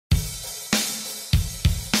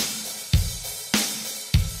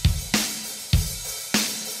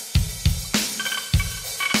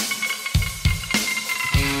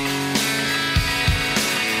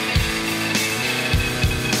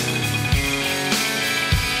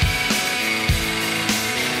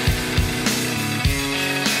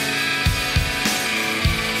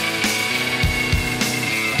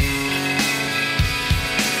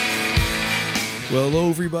Hello,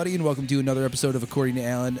 everybody, and welcome to another episode of According to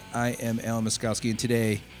Alan. I am Alan Muskowski, and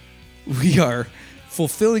today we are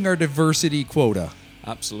fulfilling our diversity quota.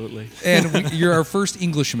 Absolutely. And you're our first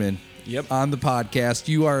Englishman on the podcast.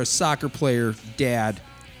 You are a soccer player, dad,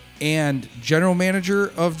 and general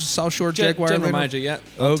manager of South Shore Jaguar. General manager, yeah.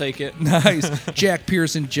 I'll take it. Nice. Jack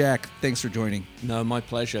Pearson. Jack, thanks for joining. No, my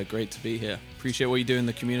pleasure. Great to be here. Appreciate what you do in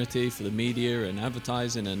the community for the media and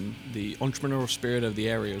advertising and the entrepreneurial spirit of the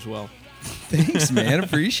area as well. Thanks, man.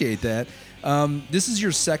 Appreciate that. This is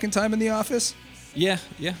your second time in the office? Yeah.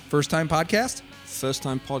 First time podcast? First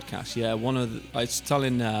time podcast, yeah. I was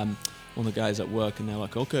telling one of the guys at work, and they're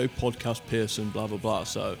like, okay, podcast Pearson, blah, blah, blah.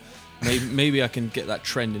 So maybe I can get that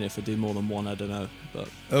trending if I do more than one, I don't know. But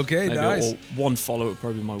okay, nice. Or one follower,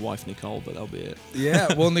 probably my wife, Nicole, but that'll be it.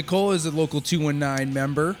 Yeah, well, Nicole is a local 219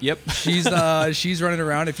 member. Yep. She's running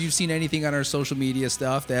around. If you've seen anything on our social media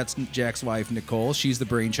stuff, that's Jack's wife, Nicole. She's the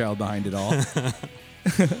brainchild behind it all.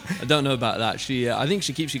 I don't know about that. I think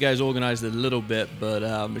she keeps you guys organized a little bit,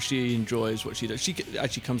 but she enjoys what she does. She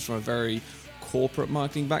actually comes from a very corporate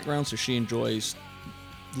marketing background, so she enjoys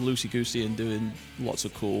loosey-goosey and doing lots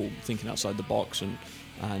of cool thinking outside the box, and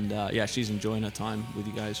she's enjoying her time with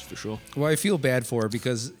you guys for sure. Well, I feel bad for her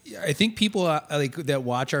because I think people that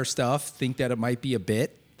watch our stuff think that it might be a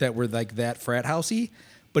bit that we're like that frat housey,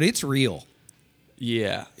 but it's real.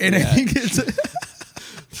 Yeah, and I think it's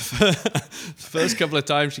the first couple of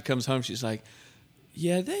times she comes home, she's like,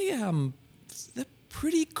 "Yeah, they're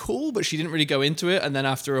pretty cool," but she didn't really go into it. And then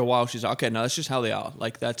after a while, she's like, "Okay, no, that's just how they are.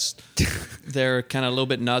 Like they're kind of a little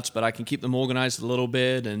bit nuts, but I can keep them organized a little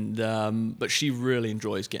bit." And but she really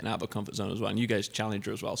enjoys getting out of her comfort zone as well. And you guys challenge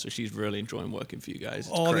her as well, so she's really enjoying working for you guys. It's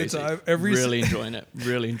all crazy. the time. Really enjoying it.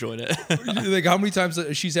 Really enjoyed it. Like how many times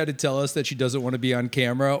she's had to tell us that she doesn't want to be on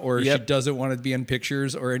camera or she doesn't want to be in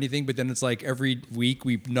pictures or anything, but then it's like every week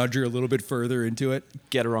we nudge her a little bit further into it.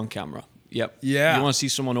 Get her on camera. Yep. Yeah. You want to see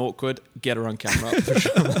someone awkward? Get her on camera. For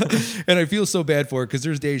sure. And I feel so bad for her because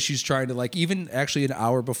there's days she's trying to even actually an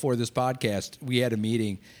hour before this podcast, we had a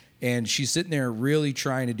meeting and she's sitting there really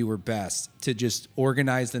trying to do her best to just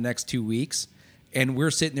organize the next 2 weeks. And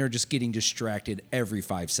we're sitting there just getting distracted every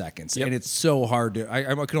 5 seconds. Yep. And it's so hard to,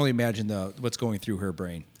 I can only imagine what's going through her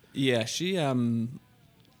brain. Yeah.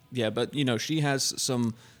 But she has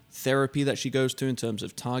some therapy that she goes to in terms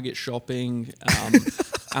of Target shopping,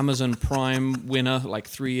 Amazon Prime winner like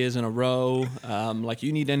 3 years in a row.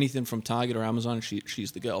 You need anything from Target or Amazon,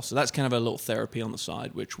 she's the girl. So that's kind of a little therapy on the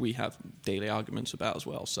side, which we have daily arguments about as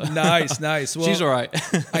well. So nice. Well, she's all right.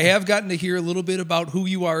 I have gotten to hear a little bit about who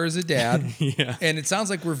you are as a dad. Yeah. And it sounds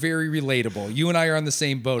like we're very relatable. You and I are on the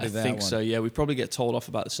same boat of that one. I think so, yeah. We probably get told off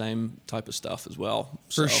about the same type of stuff as well.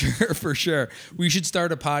 For sure. We should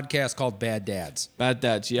start a podcast called Bad Dads. Bad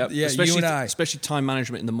Dads, yep. Yeah, you and I. Especially time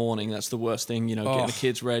management in the morning. That's the worst thing, getting the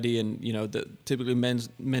kids ready, and typically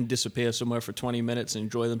men disappear somewhere for 20 minutes and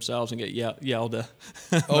enjoy themselves and get yelled at.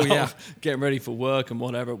 Oh yeah, getting ready for work and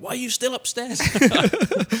whatever. Why are you still upstairs?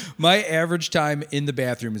 My average time in the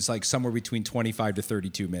bathroom is like somewhere between 25 to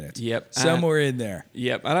 32 minutes. Yep, somewhere in there.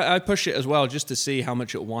 Yep, and I push it as well just to see how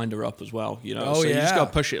much it'll wind her up as well. So you just got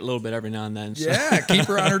to push it a little bit every now and then. So. Yeah, keep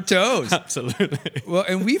her on her toes. Absolutely. Well,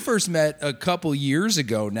 and we first met a couple years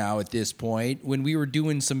ago now at this point when we were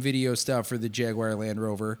doing some video stuff for the Jaguar Land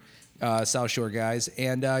Rover. South Shore guys,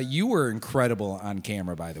 and you were incredible on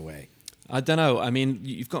camera, by the way. I don't know. I mean,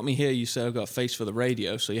 you've got me here. You said I've got a face for the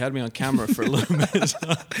radio, so you had me on camera for a little bit.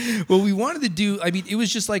 Well, we wanted to do, it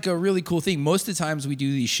was just like a really cool thing. Most of the times we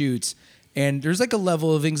do these shoots, and there's like a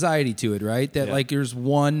level of anxiety to it, right? That there's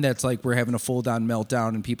one that's like we're having a full-on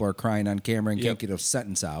meltdown and people are crying on camera and can't get a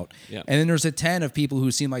sentence out. Yep. And then there's a 10 of people who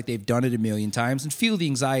seem like they've done it a million times and feel the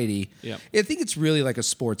anxiety. Yep. I think it's really like a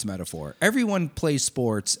sports metaphor. Everyone plays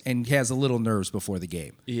sports and has a little nerves before the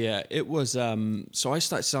game. Yeah, it was. So I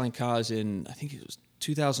started selling cars in, I think it was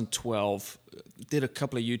 2012. Did a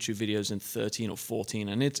couple of YouTube videos in 13 or 14,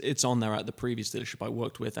 and it's on there at the previous dealership I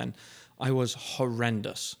worked with, and I was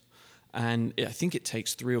horrendous. And I think it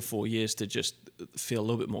takes 3 or 4 years to just feel a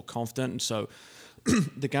little bit more confident. And so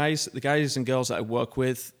the guys and girls that I work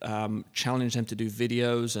with, challenge them to do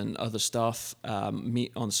videos and other stuff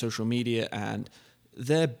on social media, and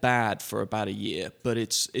they're bad for about a year, but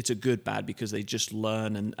it's a good bad because they just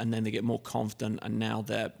learn and then they get more confident, and now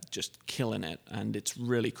they're just killing it, and it's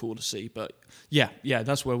really cool to see. But yeah,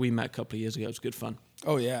 that's where we met a couple of years ago. It was good fun.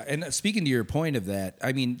 Oh yeah, and speaking to your point of that,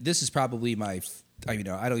 this is probably I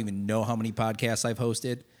don't even know how many podcasts I've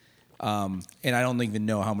hosted, and I don't even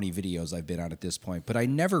know how many videos I've been on at this point, but I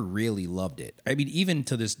never really loved it. Even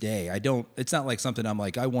to this day, it's not like something I'm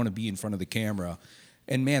like, I want to be in front of the camera.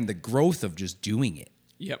 And man, the growth of just doing it.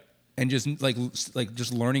 Yep. And just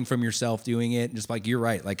just learning from yourself doing it, and just like you're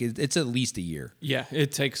right, like it's at least a year. Yeah,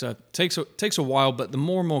 it takes a while, but the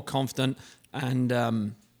more and more confident,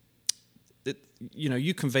 and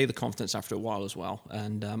you convey the confidence after a while as well.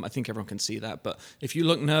 And I think everyone can see that. But if you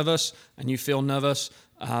look nervous and you feel nervous,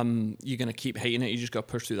 you're going to keep hating it. You just got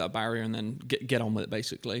to push through that barrier and then get on with it,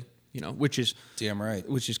 basically. Which is damn right.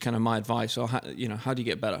 Which is kind of my advice. So, how do you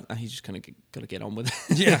get better? You just kind of got to get on with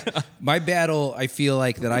it. Yeah, my battle, I feel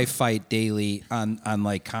like that I fight daily on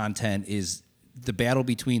like content is the battle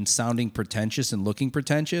between sounding pretentious and looking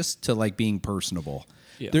pretentious to like being personable.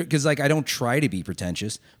 Because like I don't try to be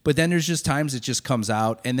pretentious, but then there's just times it just comes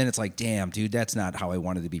out, and then it's like, damn, dude, that's not how I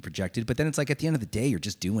wanted to be projected. But then it's like at the end of the day, you're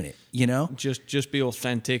just doing it. Just be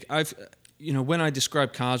authentic. When I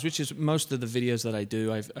describe cars, which is most of the videos that I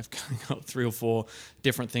do, I've kind of got 3 or 4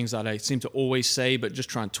 different things that I seem to always say, but just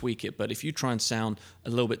try and tweak it. But if you try and sound a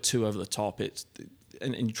little bit too over the top,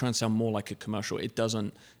 and you try and sound more like a commercial, it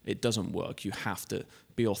doesn't work. You have to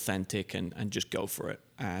be authentic and just go for it.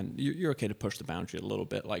 And you're okay to push the boundary a little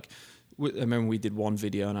bit. Like, I remember we did one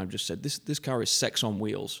video and I just said, this car is sex on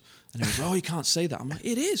wheels. And he was, oh, you can't say that. I'm like,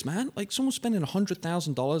 it is, man. Like, someone's spending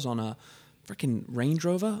 $100,000 on a freaking Range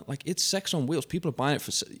Rover. Like, it's sex on wheels. People are buying it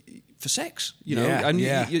for sex, Yeah, and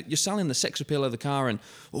yeah. You're selling the sex appeal of the car, and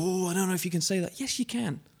I don't know if you can say that. Yes, you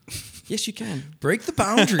can. Yes, you can. Break the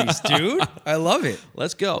boundaries, dude. I love it.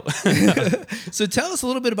 Let's go. So tell us a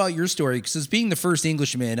little bit about your story, because being the first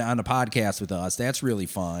Englishman on a podcast with us, that's really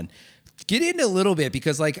fun. Get into a little bit,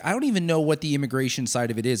 because like I don't even know what the immigration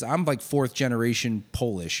side of it is. I'm like 4th generation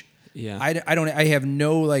Polish. Yeah. I have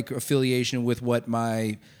no like affiliation with what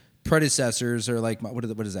my predecessors are like. What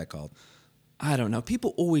is that called? I don't know.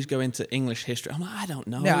 People always go into English history. I'm like, I don't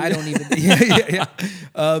know. No, I don't even. Yeah.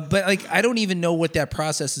 But like, I don't even know what that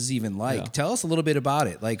process is even like. Yeah. Tell us a little bit about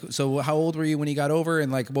it. Like, so how old were you when you got over,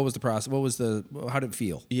 and like, what was the process? How did it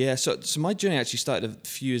feel? Yeah. So my journey actually started a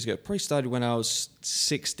few years ago. Probably started when I was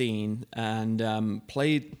 16 and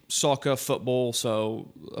played soccer, football.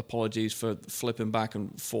 So apologies for flipping back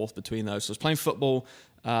and forth between those. So I was playing football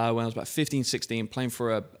when I was about 15, 16, playing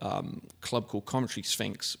for a club called Coventry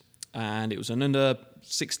Sphinx. And it was an under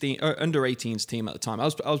 18s team at the time. I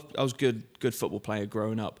was good football player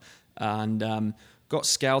growing up, and got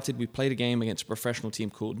scouted. We played a game against a professional team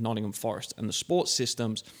called Nottingham Forest, and the sports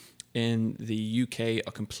systems in the UK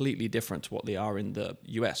are completely different to what they are in the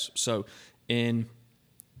US. So in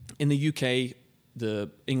the UK, the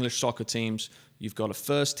English soccer teams, you've got a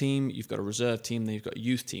first team, you've got a reserve team, then you've got a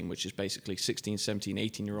youth team, which is basically 16, 17,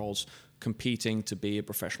 18-year-olds competing to be a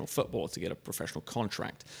professional footballer, to get a professional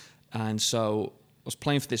contract. And so I was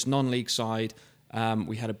playing for this non-league side.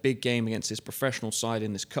 We had a big game against this professional side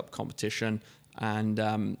in this cup competition,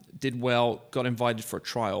 and did well, got invited for a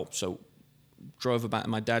trial. So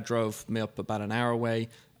my dad drove me up about an hour away.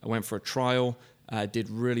 I went for a trial, did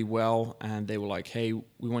really well, and they were like, hey,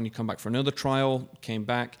 we want you to come back for another trial. Came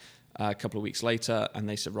back a couple of weeks later, and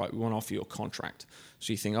they said, right, we want to offer you a contract.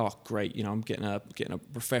 So you think, oh, great, I'm getting a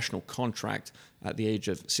professional contract at the age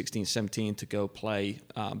of 16, 17 to go play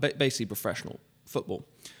basically professional football.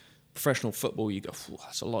 Professional football, you go,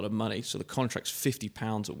 that's a lot of money. So the contract's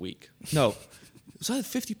 £50 a week. No, was that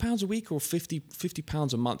 £50 a week or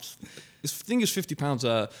 £50 a month? I think it's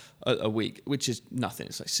 £50 a week, which is nothing.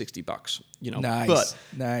 It's like $60, Nice, But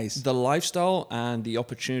nice. The lifestyle and the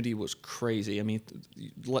opportunity was crazy. I mean,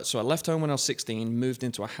 so I left home when I was 16, moved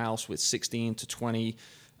into a house with 16 to 20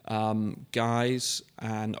 guys,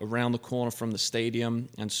 and around the corner from the stadium.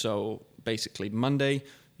 And so basically Monday,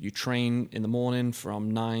 you train in the morning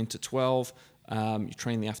from 9 to 12. You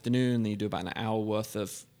train in the afternoon, then you do about an hour worth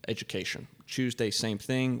of education. Tuesday, same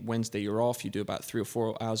thing. Wednesday, you're off. You do about 3 or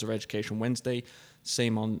 4 hours of education Wednesday.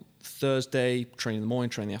 Same on Thursday, train in the morning,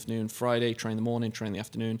 train in the afternoon. Friday, train in the morning, train in the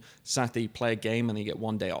afternoon. Saturday, play a game, and then you get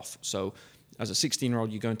 1 day off. So as a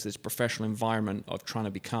 16-year-old, you go into this professional environment of trying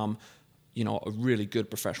to become, a really good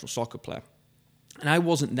professional soccer player. And I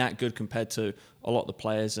wasn't that good compared to a lot of the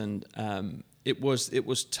players, and it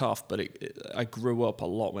was tough, but I grew up a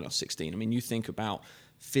lot when I was 16. I mean, you think about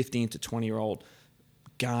 15 to 20-year-old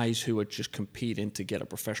guys who are just competing to get a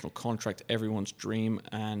professional contract, everyone's dream,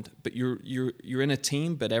 but you're in a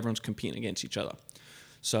team, but everyone's competing against each other.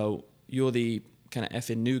 So you're the kind of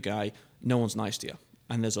effing new guy, no one's nice to you.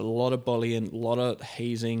 And there's a lot of bullying, a lot of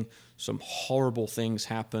hazing, some horrible things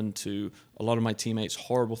happen to a lot of my teammates,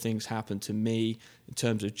 horrible things happen to me in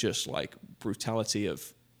terms of just like brutality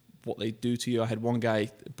of what they do to you. I had one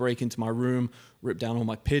guy break into my room, rip down all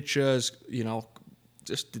my pictures,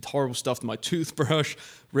 just did horrible stuff to my toothbrush,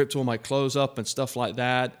 ripped all my clothes up and stuff like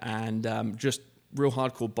that. And just real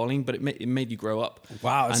hardcore bullying, but it made you grow up.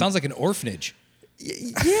 Wow, it sounds like an orphanage.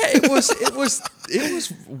 Yeah, it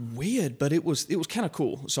was weird, but it was kind of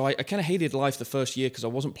cool. So I kind of hated life the first year because I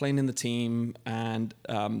wasn't playing in the team, and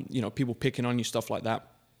people picking on you, stuff like that.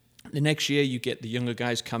 The next year, you get the younger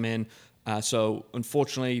guys come in. So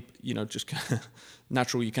unfortunately, just kind of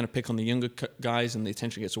natural, you kind of pick on the younger guys, and the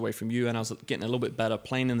attention gets away from you. And I was getting a little bit better,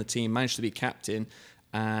 playing in the team, managed to be captain.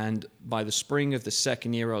 And by the spring of the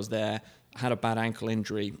second year I was there, I had a bad ankle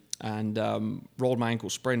injury and rolled my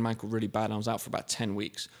ankle, sprained my ankle really bad, and I was out for about 10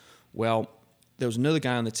 weeks. Well, there was another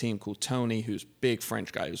guy on the team called Tony, who's a big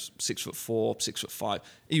French guy, who's 6'4", 6'5".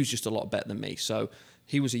 He was just a lot better than me. So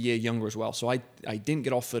he was a year younger as well. So I didn't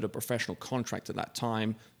get offered a professional contract at that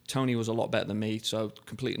time. Tony was a lot better than me, so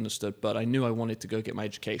completely understood. But I knew I wanted to go get my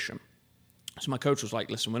education. So my coach was like,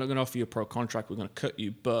 listen, we're not going to offer you a pro contract. We're going to cut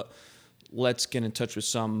you, but let's get in touch with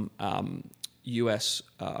some U.S.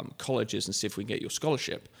 colleges and see if we can get you a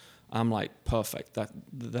scholarship. I'm like, perfect.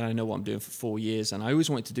 Then I know what I'm doing for 4 years. And I always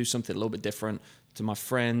wanted to do something a little bit different to my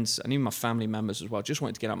friends and even my family members as well. Just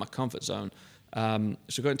wanted to get out of my comfort zone. So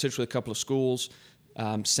I got in touch with a couple of schools,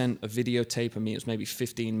 sent a videotape of me. It was maybe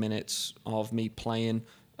 15 minutes of me playing.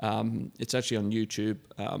 It's actually on YouTube.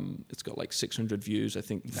 It's got like 600 views. I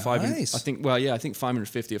think nice. I think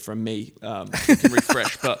 550 are from me. You can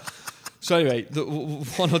refresh, but so anyway,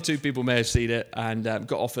 one or two people may have seen it and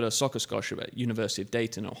got offered a soccer scholarship at University of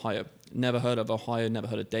Dayton, Ohio. Never heard of Ohio, never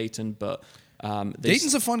heard of Dayton, but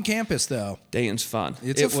Dayton's a fun campus, though. Dayton's fun.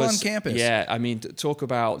 It was fun campus. Yeah, I mean, talk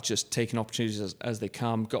about just taking opportunities as they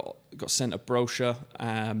come. Got sent a brochure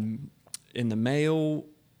in the mail.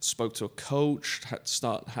 Spoke to a coach.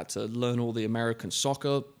 Had to learn all the American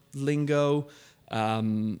soccer lingo.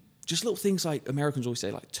 Just little things like Americans always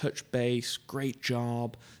say, like touch base, great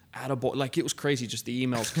job, attaboy. Like it was crazy. Just the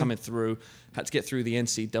emails coming through. Had to get through the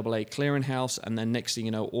NCAA clearinghouse, and then next thing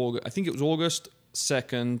you know, I think it was August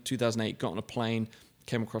 2nd, 2008. Got on a plane,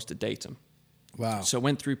 came across to Dayton. Wow. So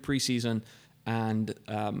went through preseason, and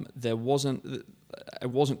I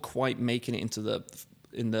wasn't quite making it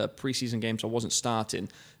in the preseason games. I wasn't starting,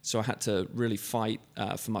 so I had to really fight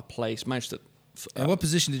for my place. Managed to. And what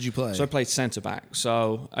position did you play? So I played centre back.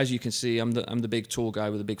 So as you can see, I'm the big tall guy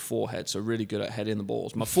with a big forehead. So really good at heading the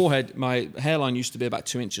balls. My hairline used to be about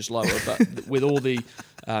 2 inches lower, but with all the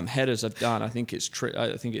headers I've done, I think it's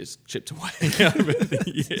chipped away over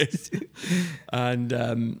the years.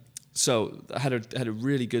 And so I had a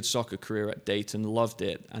really good soccer career at Dayton, loved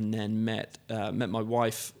it, and then met my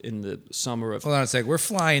wife in the summer of. Hold on a sec. We're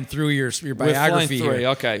flying through your biography here.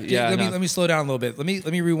 Okay, yeah. Let me slow down a little bit. Let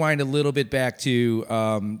me rewind a little bit back to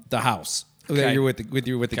the house that you're with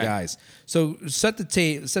the guys. So set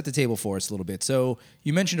the table for us a little bit. So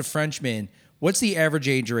you mentioned a Frenchman. What's the average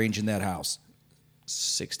age range in that house?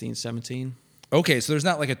 16, 17. Okay, so there's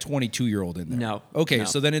not like a 22-year-old in there. No. Okay, no.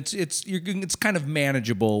 so then it's kind of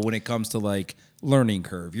manageable when it comes to like learning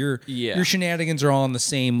curve. Your shenanigans are all on the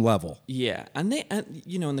same level. Yeah, and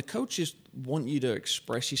the coaches want you to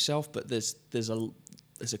express yourself, but there's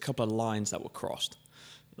a couple of lines that were crossed,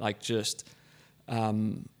 like just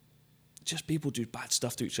people do bad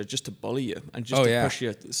stuff to each other just to bully you and just to push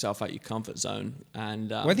yourself out your comfort zone.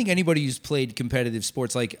 And I think anybody who's played competitive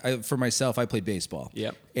sports, like for myself, I played baseball.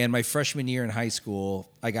 Yep. And my freshman year in high school,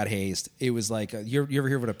 I got hazed. It was like, you ever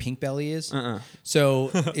hear what a pink belly is?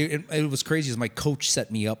 So it was crazy because my coach set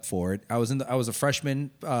me up for it. I was a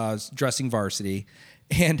freshman dressing varsity.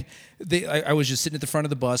 And I was just sitting at the front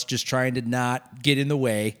of the bus, just trying to not get in the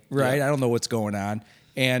way, right? Yeah. I don't know what's going on.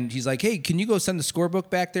 And he's like, hey, can you go send the scorebook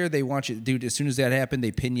back there? They want you, dude, as soon as that happened,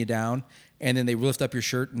 they pin you down, and then they lift up your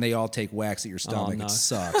shirt, and they all take whacks at your stomach. No. It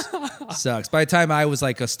sucks. Sucks. By the time I was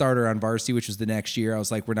like a starter on varsity, which was the next year, I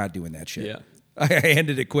was like, we're not doing that shit. Yeah. I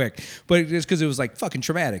ended it quick. But it's because it was like fucking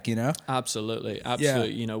traumatic, you know? Absolutely. Yeah.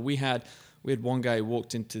 You know, we had one guy who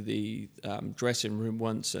walked into the dressing room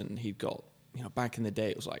once, and he'd got, back in the day,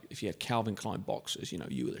 it was like if you had Calvin Klein boxers,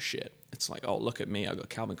 you were the shit. It's like, oh, look at me, I got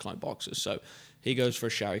Calvin Klein boxers. So he goes for a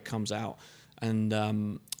shower, he comes out, and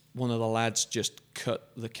one of the lads just cut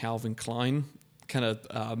the Calvin Klein kind of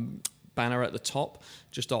banner at the top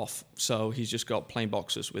just off. So he's just got plain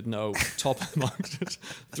boxers with no top boxers.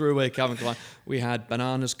 Threw away Calvin Klein. We had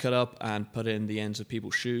bananas cut up and put in the ends of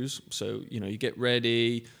people's shoes. So, you get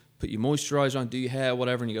ready, put your moisturizer on, do your hair,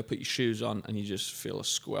 whatever, and you go put your shoes on, and you just feel a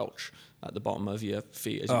squelch at the bottom of your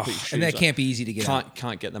feet as you put your shoes on. And that can't be easy to get out.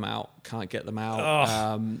 Can't get them out.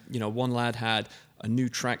 One lad had a new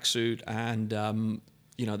tracksuit, and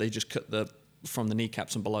they just cut from the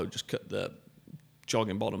kneecaps and below, just cut the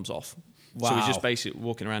jogging bottoms off. So he's Wow. just basically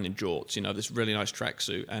walking around in jorts, this really nice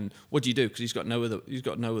tracksuit. And what do you do? Because he's got no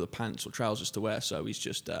other pants or trousers to wear. So he's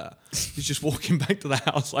just walking back to the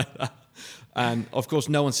house like that. And of course,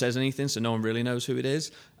 no one says anything, so no one really knows who it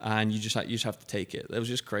is. And you just have to take it. There was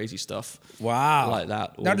just crazy stuff. Wow. Like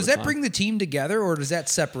that. Now, does that time. bring the team together, or does that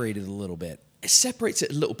separate it a little bit? It separates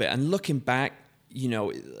it a little bit. And looking back,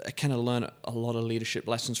 I kind of learned a lot of leadership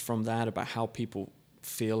lessons from that about how people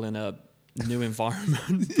feel in a new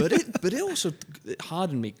environment. but it also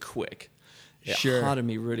hardened me quick. It hardened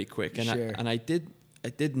me really quick. And I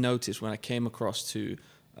did notice when I came across to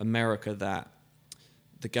America that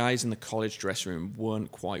the guys in the college dressing room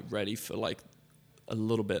weren't quite ready for like a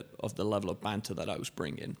little bit of the level of banter that I was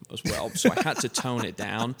bringing as well. So I had to tone it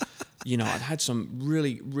down. I'd had some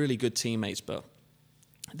really, really good teammates, but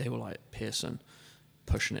they were like, Pearson,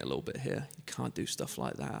 pushing it a little bit here. You can't do stuff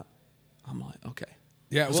like that. I'm like, okay.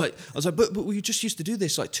 Yeah, I was like, but we just used to do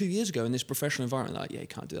this like 2 years ago in this professional environment. They're like, yeah, you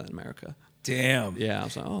can't do that in America. Damn. Yeah, I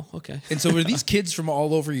was like, oh, okay. And so were these kids from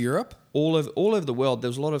all over Europe? All over the world. There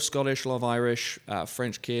was a lot of Scottish, a lot of Irish,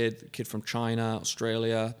 French kid from China,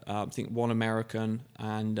 Australia. I think one American,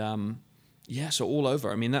 and so all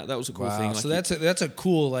over. I mean, that was a cool thing. Like So that's a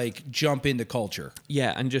cool like jump into culture.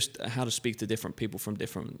 Yeah, and just how to speak to different people from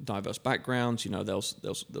different diverse backgrounds. There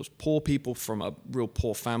was poor people from a real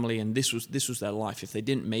poor family, and this was their life. If they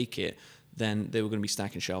didn't make it, then they were going to be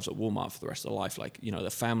stacking shelves at Walmart for the rest of their life. Like, their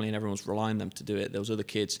family and everyone was relying on them to do it. There was other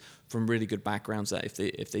kids from really good backgrounds that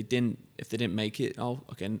if they didn't make it,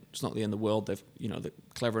 again, it's not the end of the world. They're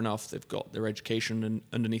clever enough. They've got their education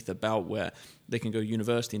underneath their belt where they can go to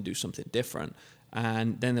university and do something different.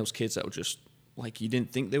 And then there was kids that were just like, you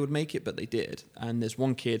didn't think they would make it, but they did. And there's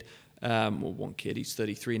one kid, he's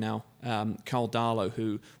 33 now, Carl Darlow,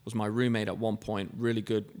 who was my roommate at one point, really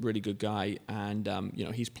good guy, and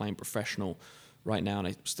he's playing professional right now, and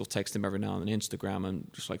I still text him every now and then on Instagram,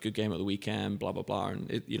 and just like, good game at the weekend, blah blah blah,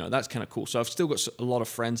 and that's kind of cool. So I've still got a lot of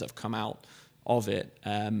friends that have come out of it,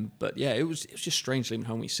 but yeah, it was just strange living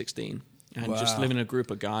home when you're 16 and just living in a group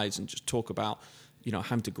of guys and just talk about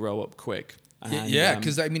having to grow up quick. And,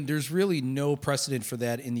 because there's really no precedent for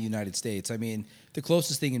that in the United States. I mean, the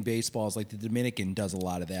closest thing in baseball is like the Dominican does a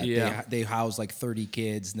lot of that. Yeah. They house like 30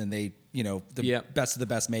 kids, and then they, the best of the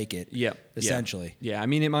best make it. Yeah, essentially. Yeah, I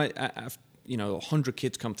mean, it might, 100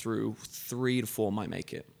 kids come through, 3 to 4 might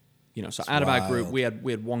make it. So out of our group, we had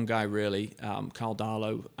one guy really, Carl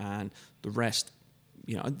Darlow, and the rest,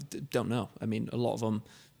 don't know. I mean, a lot of them,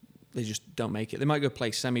 they just don't make it. They might go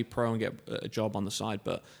play semi-pro and get a job on the side,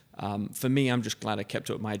 but for me, I'm just glad I kept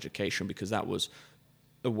up my education, because that was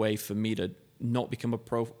a way for me to not become a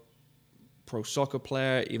pro soccer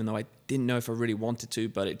player, even though I didn't know if I really wanted to,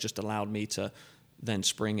 but it just allowed me to then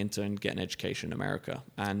spring into and get an education in America.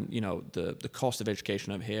 And, the cost of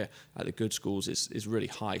education over here at the good schools is really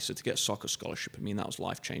high. So to get a soccer scholarship, I mean, that was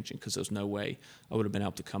life-changing, because there was no way I would have been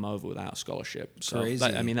able to come over without a scholarship. So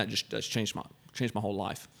Crazy. That's changed my whole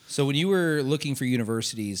life. So when you were looking for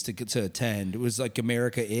universities to attend, was like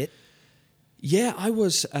America it? Yeah, I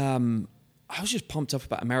was just pumped up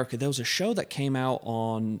about America. There was a show that came out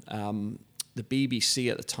on the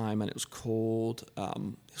BBC at the time, and it was called, it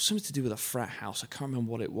was something to do with a frat house. I can't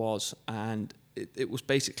remember what it was. And it was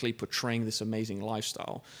basically portraying this amazing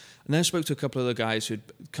lifestyle. And then I spoke to a couple of other guys who'd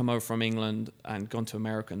come over from England and gone to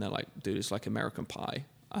America, and they're like, dude, it's like American Pie.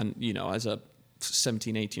 And, as a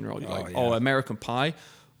 17, 18-year-old, you're American Pie?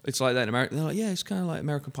 It's like that in America. They're like, yeah, it's kind of like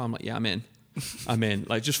American Pie. I'm like, yeah, I'm in. I'm in.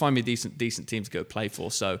 Like, just find me a decent team to go play for.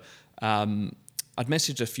 So I'd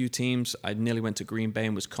messaged a few teams. I nearly went to Green Bay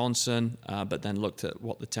in Wisconsin, but then looked at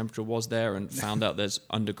what the temperature was there and found out there's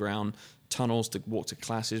underground tunnels to walk to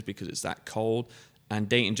classes because it's that cold. And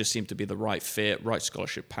Dayton just seemed to be the right fit, right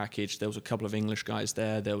scholarship package. There was a couple of English guys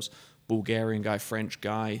there. There was Bulgarian guy, French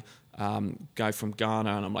guy, guy from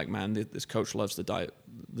Ghana. And I'm like, man, this coach loves the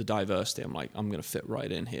diversity. I'm like, I'm going to fit right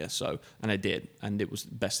in here. So, and I did. And it was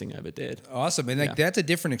the best thing I ever did. Awesome. And that's a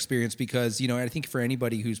different experience, because, I think for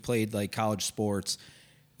anybody who's played like college sports,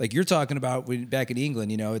 like you're talking about back in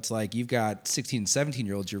England, it's like you've got 16 and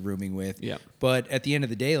 17-year-olds you're rooming with. Yeah. But at the end of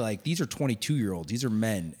the day, like these are 22-year-olds. These are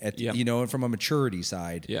men, and from a maturity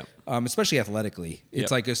side, especially athletically. It's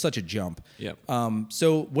like such a jump. Yeah.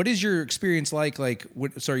 So what is your experience like? Like,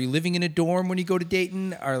 so are you living in a dorm when you go to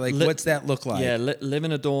Dayton? Or like, what's that look like? Yeah, live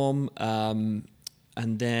in a dorm. And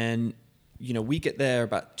then, we get there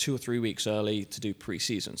about 2 or 3 weeks early to do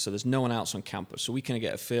preseason. So there's no one else on campus. So we kind of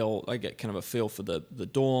get I get kind of a feel for the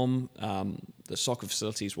dorm, the soccer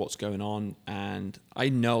facilities, what's going on. And I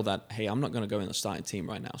know that, hey, I'm not going to go in the starting team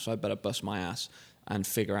right now. So I better bust my ass and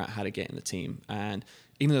figure out how to get in the team. And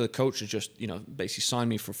even though the coach had just, basically signed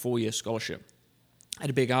me for a 4-year scholarship, I had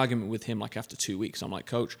a big argument with him like after 2 weeks. I'm like,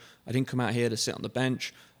 Coach, I didn't come out here to sit on the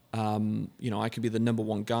bench. I could be the number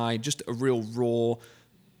one guy. Just a real raw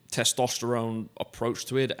testosterone approach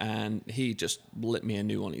to it, and he just lit me a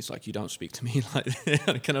new one. He's like, you don't speak to me like that.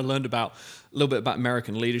 I kind of learned a little bit about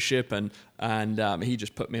American leadership, and he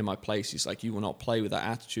just put me in my place. He's like, you will not play with that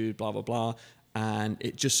attitude, blah, blah, blah. And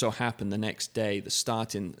it just so happened the next day, the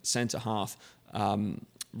starting center half,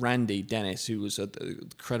 Randy Dennis, who was an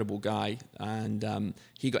incredible guy, and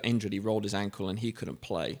he got injured. He rolled his ankle and he couldn't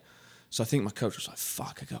play. So I think my coach was like,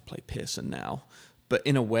 fuck, I got to play Pearson now. But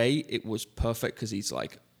in a way, it was perfect because he's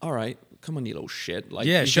like, all right, come on, you little shit. Like,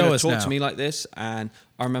 yeah, show us talk now. To me like this. And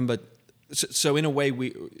I remember, so in a way,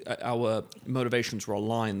 our motivations were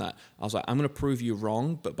aligned that I was like, I'm going to prove you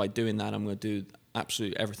wrong, but by doing that, I'm going to do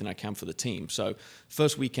absolutely everything I can for the team. So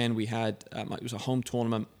first weekend we had, it was a home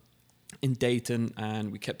tournament in Dayton,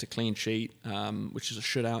 and we kept a clean sheet, which is a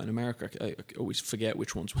shutout in America. I always forget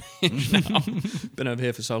which one's which now. Been over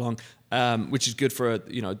here for so long, which is good for a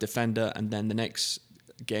defender. And then the next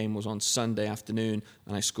game was on Sunday afternoon,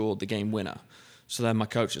 and I scored the game winner. So then my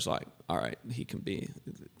coach was like, all right,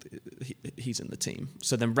 he's in the team.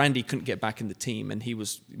 So then Randy couldn't get back in the team, and he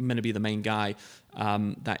was meant to be the main guy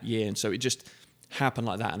that year. And so it just happened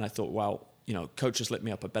like that. And I thought, well, coach has lit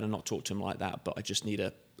me up. I better not talk to him like that, but I just need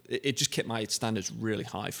it just kept my standards really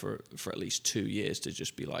high for at least 2 years to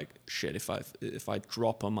just be like, shit, if I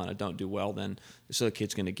drop them and I don't do well, then this other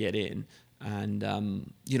kid's going to get in. And,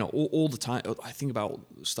 all the time, I think about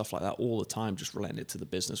stuff like that all the time, just related to the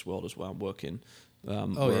business world as well. I'm working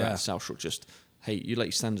at South Shore, just, hey, you let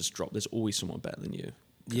your standards drop, there's always someone better than you.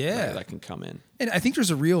 Yeah, that can come in. And I think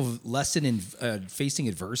there's a real lesson in facing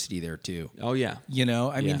adversity there too. Oh yeah,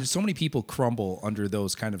 I mean, so many people crumble under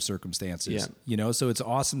those kind of circumstances. Yeah. So it's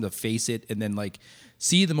awesome to face it and then like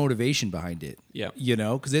see the motivation behind it. Yeah,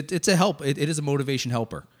 because it's a help. It is a motivation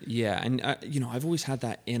helper. Yeah, and I've always had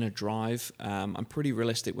that inner drive. I'm pretty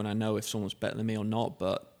realistic when I know if someone's better than me or not,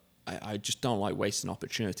 but I just don't like wasting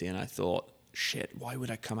opportunity. And I thought, shit, why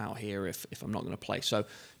would I come out here if I'm not going to play? So,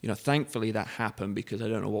 thankfully that happened, because I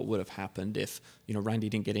don't know what would have happened if, Randy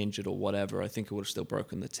didn't get injured or whatever. I think it would have still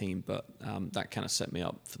broken the team, but that kind of set me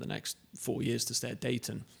up for the next 4 years to stay at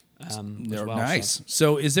Dayton. Nice.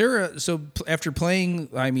 So is there after playing,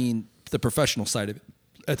 the professional side of it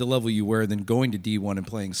at the level you were, and then going to D1 and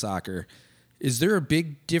playing soccer, is there a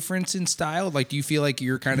big difference in style? Like, do you feel like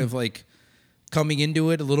you're kind of like coming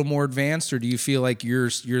into it a little more advanced, or do you feel like you're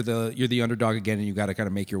the underdog again and you got to kind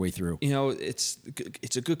of make your way through? It's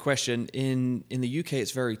a good question. In the UK,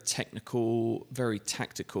 it's very technical, very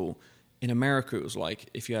tactical. In America, it was like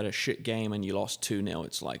if you had a shit game and you lost 2-0,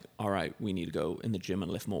 it's like, all right, we need to go in the gym and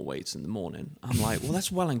lift more weights in the morning. I'm like, well,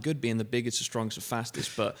 that's well and good being the biggest, the strongest, the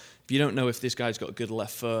fastest, but if you don't know if this guy's got a good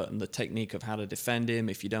left foot and the technique of how to defend him,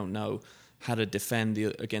 if you don't know how to defend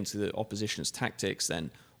against the opposition's tactics,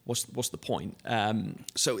 then what's the point?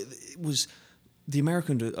 So it was, the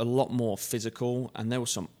Americans were a lot more physical, and there were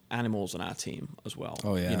some animals on our team as well.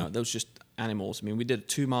 Oh yeah, there was just animals. I mean, we did a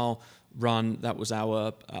 2-mile run. That was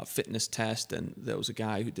our fitness test, and there was a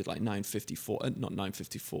guy who did like 9:54, not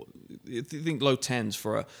 9:54. I think low 10s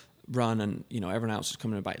for a run, and everyone else was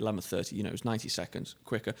coming in about 11:30. It was 90 seconds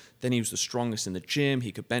quicker. Then he was the strongest in the gym.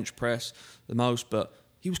 He could bench press the most, but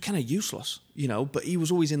he was kind of useless. But he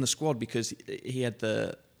was always in the squad because he had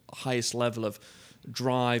the highest level of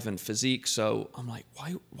drive and physique. So I'm like,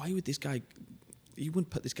 why would this guy, you wouldn't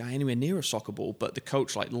put this guy anywhere near a soccer ball, but the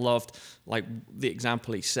coach loved the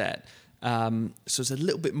example he set. So there's a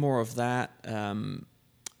little bit more of that,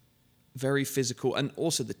 very physical, and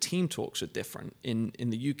also the team talks are different. In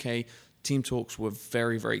the UK, team talks were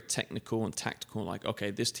very, very technical and tactical. Like,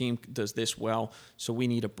 okay, this team does this well, so we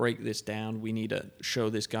need to break this down. We need to show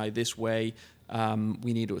this guy this way.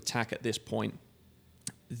 We need to attack at this point.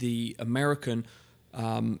 The American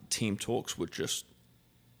team talks were just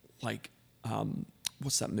like,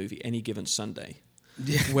 what's that movie, Any Given Sunday?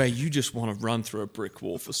 Yeah. Where you just want to run through a brick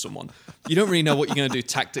wall for someone. You don't really know what you're going to do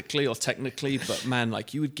tactically or technically, but man,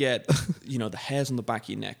 you would get, the hairs on the back of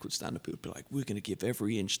your neck would stand up. It would be like, we're going to give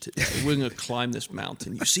every inch today. We're going to climb this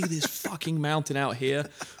mountain. You see this fucking mountain out here?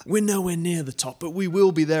 We're nowhere near the top, but we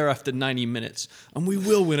will be there after 90 minutes, and we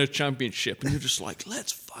will win a championship. And you're just like,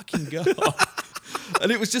 let's fucking go.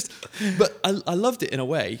 And it was just, but I loved it in a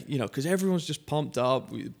way, because everyone's just pumped up.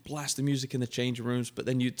 We blast the music in the changing rooms, but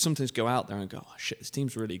then you'd sometimes go out there and go, oh shit, this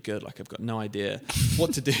team's really good. I've got no idea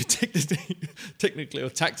what to do technically or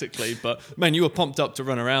tactically, but man, you were pumped up to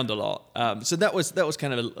run around a lot. So that was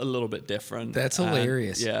kind of a little bit different. That's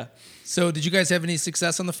hilarious. Yeah. So did you guys have any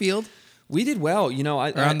success on the field? We did well,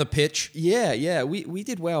 Or on the pitch? Yeah, we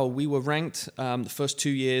did well. We were ranked the first 2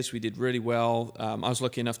 years. We did really well. I was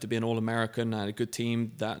lucky enough to be an All-American. I had a good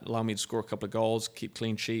team that allowed me to score a couple of goals, keep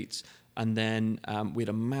clean sheets. And then we had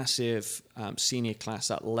a massive senior class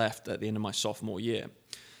that left at the end of my sophomore year.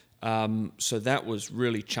 So that was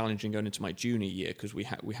really challenging going into my junior year because we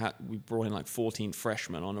brought in like 14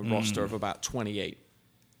 freshmen on a roster of about 28.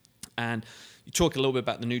 And you talk a little bit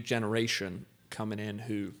about the new generation coming in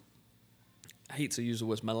who, I hate to use the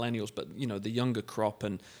words millennials, but the younger crop,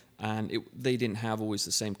 and they didn't have always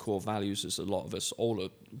the same core values as a lot of us older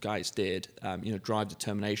guys did. Drive,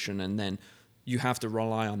 determination, and then you have to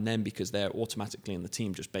rely on them because they're automatically in the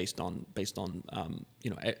team just based on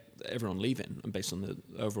everyone leaving and based on the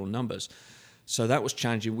overall numbers. So that was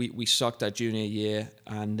challenging. We sucked our junior year,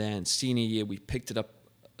 and then senior year we picked it up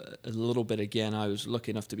a little bit again. I was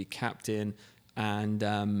lucky enough to be captain,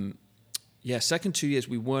 and second 2 years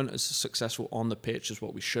we weren't as successful on the pitch as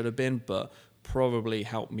what we should have been, but probably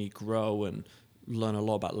helped me grow and learn a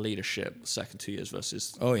lot about leadership the second 2 years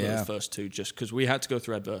versus the first two, just because we had to go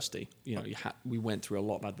through adversity. We went through a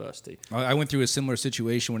lot of adversity. I went through a similar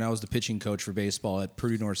situation when I was the pitching coach for baseball at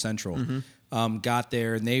Purdue North Central. Got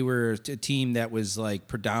there, and they were a team that was like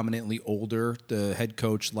predominantly older. The head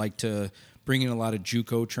coach liked to bring in a lot of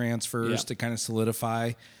JUCO transfers to kind of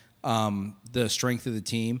solidify the strength of the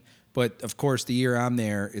team. But of course, the year I'm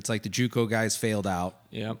there, it's like the JUCO guys failed out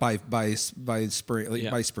by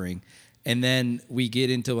spring. And then we get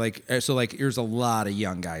into there's a lot of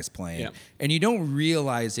young guys playing, and you don't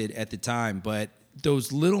realize it at the time, but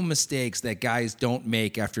those little mistakes that guys don't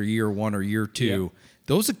make after year one or year two,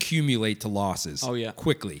 those accumulate to losses.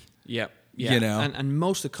 Quickly. Yeah. And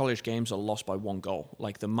most of the college games are lost by one goal.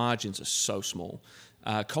 Like the margins are so small.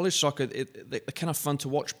 College soccer, they're kind of fun to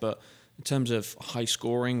watch, but in terms of high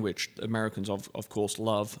scoring, which Americans of course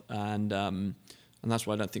love, and that's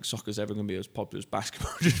why I don't think soccer is ever going to be as popular as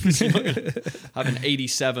basketball. Just you're not going to have an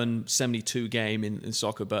 87-72 game in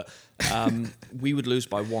soccer, but we would lose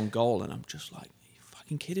by one goal, and I'm just like, are you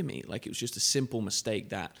fucking kidding me? Like, it was just a simple mistake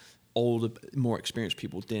that older, more experienced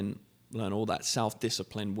people didn't learn. All that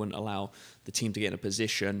self-discipline wouldn't allow the team to get in a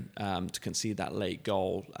position to concede that late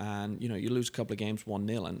goal, and you lose a couple of games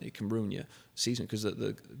 1-0, and it can ruin your season because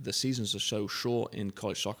the seasons are so short in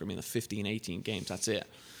college soccer. I mean, the 15, 18 games, that's it.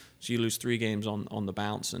 So you lose 3 games on the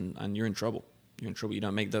bounce, and you're in trouble. You're in trouble. You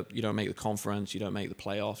don't make the conference. You don't make the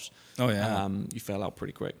playoffs. Oh yeah. You fail out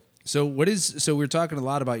pretty quick. So we're talking a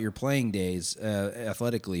lot about your playing days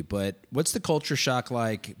athletically, but what's the culture shock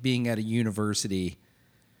like being at a university?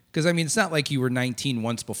 Because I mean, it's not like you were 19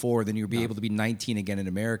 once before, then you'll be able to be 19 again in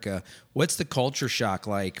America. What's the culture shock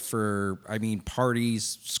like for? I mean,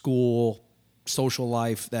 parties, school, social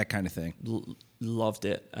life, that kind of thing. Loved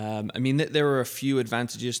it. I mean, there were a few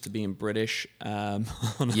advantages to being British. I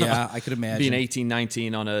could imagine. Being 18,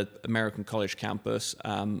 19 on an American college campus.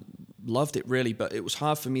 Loved it, really, but it was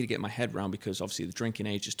hard for me to get my head around because obviously the drinking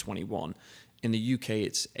age is 21. In the UK,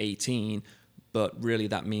 it's 18, but really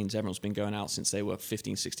that means everyone's been going out since they were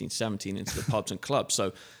 15, 16, 17 into the pubs and clubs.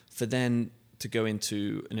 So for then to go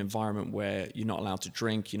into an environment where you're not allowed to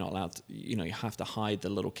drink, you're not allowed to, you have to hide the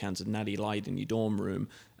little cans of Natty Light in your dorm room,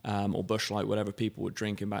 or Busch Light, whatever people were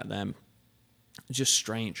drinking back then. Just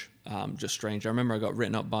strange. I remember I got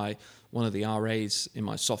written up by one of the RAs in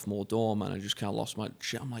my sophomore dorm, and I just kind of lost my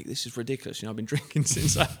shit. I'm like, this is ridiculous. I've been drinking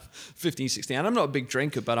since I'm 15, 16. And I'm not a big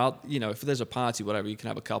drinker, but I'll, if there's a party, whatever, you can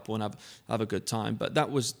have a couple and have a good time. But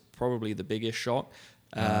that was probably the biggest shock.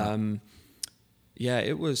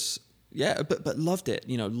 It was... Yeah, but loved it.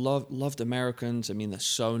 Loved Americans. I mean, they're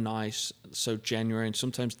so nice, so genuine,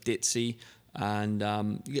 sometimes ditzy, and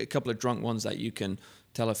you get a couple of drunk ones that you can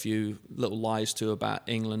tell a few little lies to about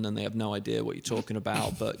England, and they have no idea what you're talking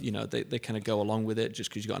about. But they kind of go along with it just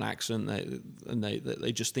because you got an accent, and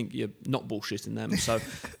they just think you're not bullshitting them. So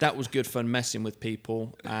that was good fun messing with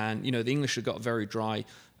people, and the English have got a very dry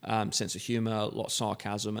sense of humor, a lot of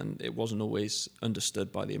sarcasm, and it wasn't always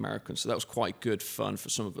understood by the Americans. So that was quite good fun for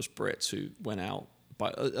some of us Brits who went out.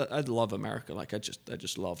 But I love America. Like I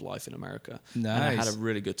just love life in America. Nice. And I had a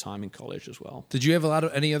really good time in college as well. Did you have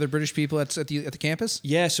any other British people at the campus?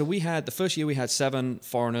 Yeah. So we had the first year we had 7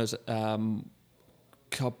 foreigners. My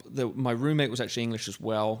roommate was actually English as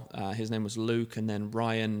well. His name was Luke, and then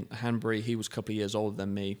Ryan Hanbury. He was a couple of years older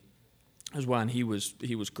than me. as well, and he was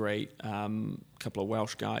great. Couple of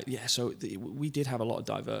Welsh guys, yeah. So we did have a lot of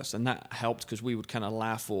diverse, and that helped because we would kind of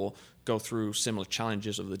laugh or go through similar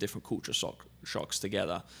challenges of the different culture shocks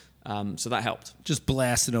together. So that helped. Just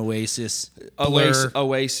blasting Oasis,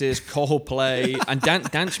 Coldplay, and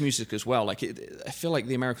dance music as well. Like I feel like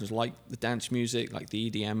the Americans like the dance music, like the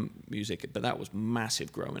EDM music, but that was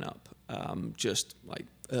massive growing up. Just like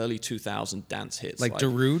early 2000 dance hits, like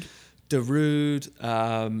Darude.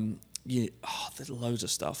 There's loads of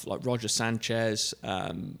stuff like Roger Sanchez,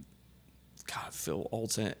 Phil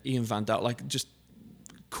Alter, Ian Van Dale, like just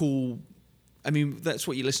cool. I mean, that's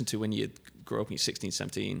what you listen to when you grow up and you're 16,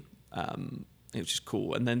 17. It was just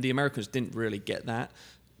cool. And then the Americans didn't really get that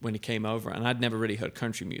when he came over, and I'd never really heard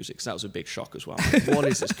country music, so that was a big shock as well. Like, what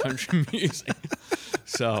is this country music?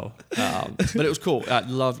 So, but it was cool. I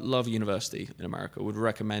love university in America. Would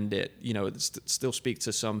recommend it. You know, still speak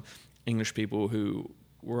to some English people who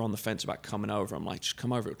were on the fence about coming over. I'm like, just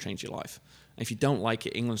come over, it'll change your life. And if you don't like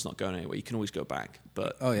it, England's not going anywhere. You can always go back.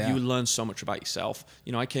 But you learn so much about yourself.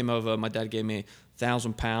 You know, I came over, my dad gave me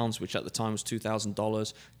 £1,000, which at the time was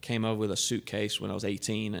 $2,000. Came over with a suitcase when I was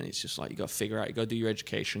 18, and it's just like, you got to figure out, you got to do your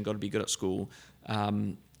education, got to be good at school.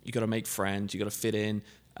 You got to make friends, you got to fit in.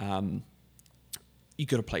 You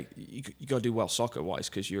got to play. You got to do well soccer-wise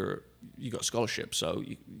because you got a scholarship, so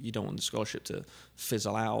you don't want the scholarship to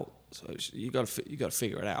fizzle out. So you got to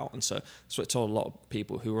figure it out. And so that's what I told a lot of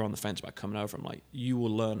people who were on the fence about coming over. I'm like, you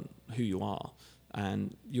will learn who you are,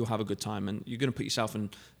 and you'll have a good time, and you're going to put yourself in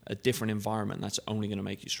a different environment. That's only going to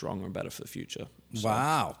make you stronger and better for the future. So.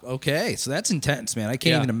 Wow. Okay, so that's intense, man. I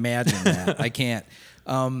can't even imagine that. I can't.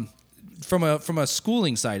 From a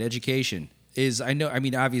schooling side, education.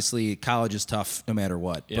 Obviously college is tough no matter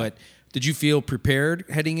what, but did you feel prepared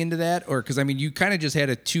heading into that? Or, because, I mean, you kind of just had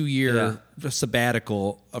a 2-year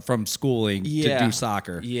sabbatical from schooling to do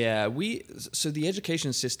soccer. Yeah, so the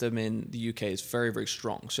education system in the UK is very, very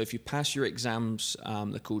strong. So if you pass your exams,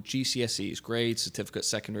 they're called GCSEs, Grade Certificate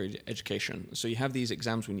Secondary Education. So you have these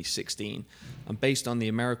exams when you're 16, and based on the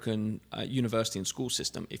American university and school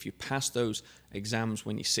system, if you pass those exams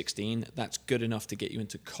when you're 16, that's good enough to get you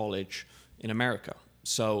into college in America.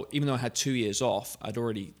 So even though I had 2 years off, I'd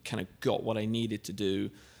already kind of got what I needed to do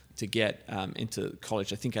to get into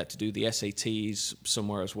college. I think I had to do the SATs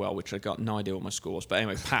somewhere as well, which I got no idea what my score was. But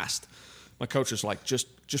anyway, passed. My coach was like, just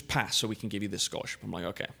pass so we can give you this scholarship. I'm like,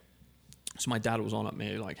 okay. So my dad was on at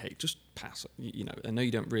me like, hey, just pass. You know, I know you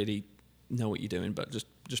don't really know what you're doing, but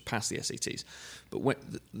just pass the SATs. But when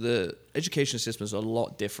the education system is a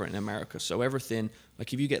lot different in America. So everything,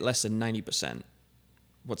 like if you get less than 90%,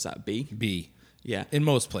 what's that, B? B. Yeah. In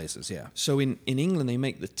most places, yeah. So in England, they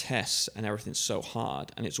make the tests and everything's so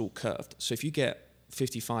hard and it's all curved. So if you get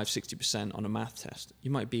 55, 60% on a math test, you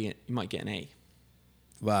might get an A.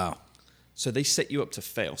 Wow. So they set you up to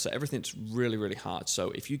fail. So everything's really, really hard. So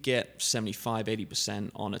if you get 75, 80%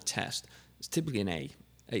 on a test, it's typically an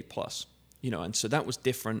A plus. You know, and so that was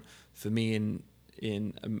different for me in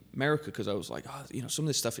America because I was like, some of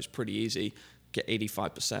this stuff is pretty easy. Get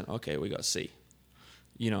 85%. Okay, we got a C.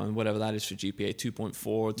 You know, and whatever that is for GPA, 2.4,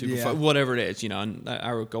 2.5, whatever it is, you know, and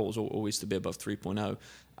our goal is always to be above 3.0.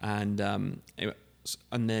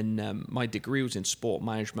 And then my degree was in sport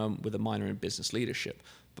management with a minor in business leadership.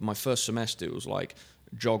 But my first semester was like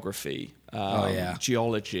geography,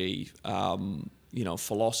 geology,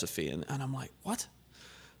 philosophy. And I'm like, what?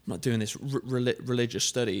 I'm not doing this religious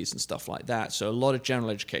studies and stuff like that. So a lot of general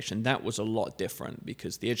education, that was a lot different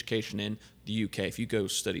because the education in the UK, if you go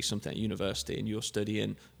study something at university and you're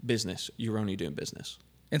studying business, you're only doing business.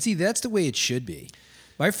 And see, that's the way it should be.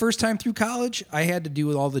 My first time through college, I had to do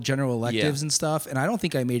with all the general electives and stuff, and I don't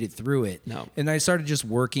think I made it through it. No. And I started just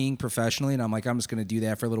working professionally, and I'm like, I'm just going to do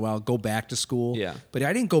that for a little while, go back to school. Yeah. But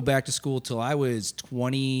I didn't go back to school till I was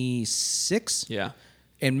 26. Yeah.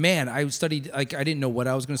 And man, I studied, like, I didn't know what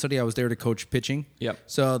I was going to study. I was there to coach pitching. Yep.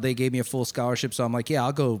 So they gave me a full scholarship. So I'm like, yeah,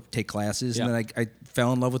 I'll go take classes. Yep. And then I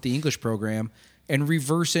fell in love with the English program and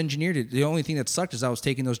reverse engineered it. The only thing that sucked is I was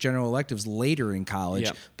taking those general electives later in college.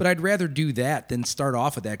 Yep. But I'd rather do that than start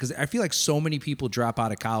off with that because I feel like so many people drop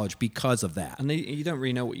out of college because of that. And you don't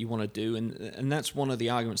really know what you want to do. And that's one of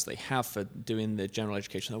the arguments they have for doing the general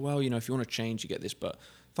education. Well, you know, if you want to change, you get this. But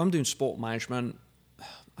if I'm doing sport management,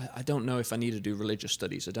 I don't know if I need to do religious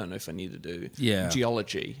studies. I don't know if I need to do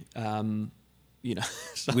geology.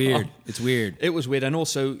 So weird. It's weird. It was weird. And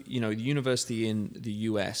also, you know, the university in the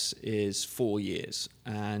US is 4 years,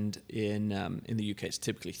 and in the UK it's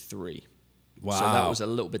typically 3. Wow. So that was a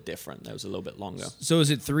little bit different. That was a little bit longer. So is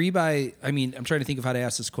it 3 by? I mean, I'm trying to think of how to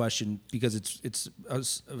ask this question because it's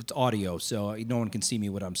audio, so no one can see me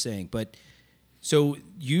what I'm saying. But So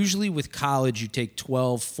usually with college, you take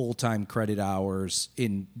 12 full-time credit hours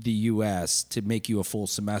in the U.S. to make you a full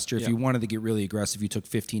semester. If Yep. you wanted to get really aggressive, you took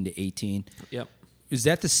 15 to 18. Yep. Is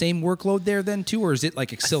that the same workload there then too, or is it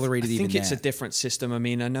like accelerated even? I think it's a different system. I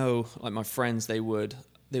mean, I know like my friends, they would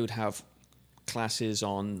have classes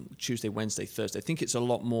on Tuesday, Wednesday, Thursday. I think it's a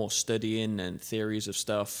lot more studying and theories of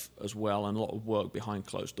stuff as well, and a lot of work behind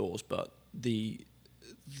closed doors. But the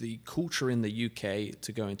culture in the UK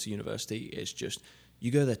to go into university is just,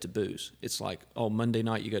 you go there to booze. It's like, oh, Monday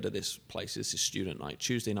night you go to this place, this is student night.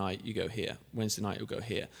 Tuesday night you go here. Wednesday night you'll go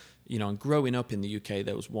here. You know, and growing up in the UK,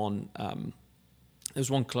 there was one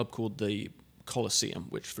club called the Coliseum,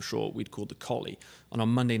 which for short we'd call the Collie. And on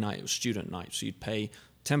Monday night it was student night, so you'd pay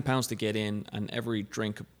 £10 to get in, and every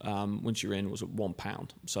drink once you're in was at £1.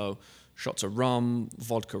 So shots of rum,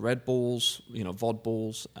 vodka Red Bulls, you know, Vod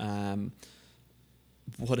Bulls,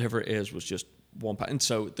 whatever it is was just £1. And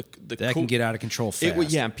so that can get out of control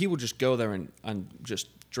fast. And people just go there and just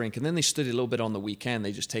drink, and then they study a little bit on the weekend.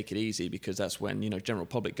 They just take it easy because that's when, you know, general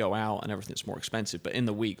public go out and everything's more expensive. But in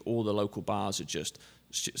the week, all the local bars are just,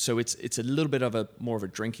 so it's a little bit of more of a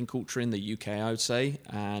drinking culture in the UK, I would say,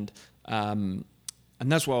 and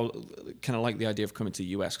that's why I kind of like the idea of coming to the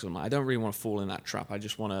US, because I'm like, I don't really want to fall in that trap. I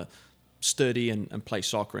just want to study and play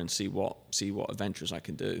soccer and see what adventures I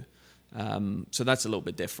can do. So that's a little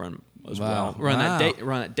bit different as well.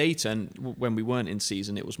 Around at Dayton, when we weren't in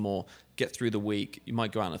season, it was more get through the week. You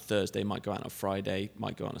might go out on a Thursday, might go out on a Friday,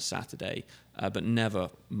 might go out on a Saturday, but never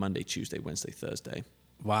Monday, Tuesday, Wednesday, Thursday.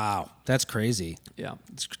 Wow, that's crazy. Yeah,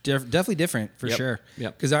 it's definitely different for sure. Yeah,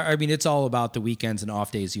 because I mean, it's all about the weekends and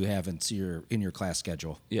off days you have in your class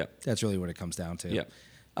schedule. Yeah, that's really what it comes down to. Yeah.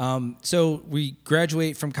 So we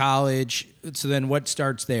graduate from college. So then, what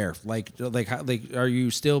starts there? Like, are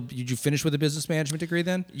you still? Did you finish with a business management degree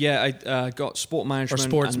then? Yeah, I got sport management. Or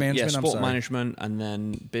sports management. Yeah, sport management, and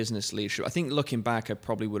then business leadership. I think looking back, I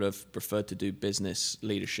probably would have preferred to do business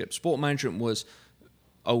leadership. Sport management was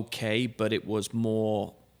okay, but it was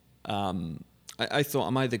more. I thought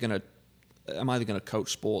I'm either going to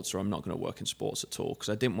coach sports or I'm not going to work in sports at all, because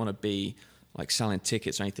I didn't want to be like selling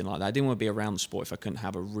tickets or anything like that. I didn't want to be around the sport if I couldn't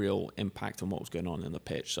have a real impact on what was going on in the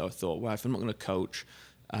pitch. So I thought, well, if I'm not going to coach,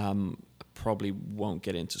 I probably won't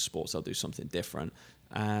get into sports. I'll do something different.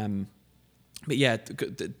 But yeah,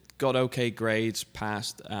 got okay grades,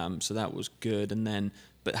 passed, so that was good. And then,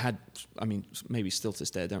 maybe still to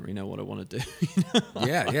this day, I don't really know what I want to do. You know?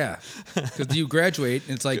 Yeah. Because you graduate,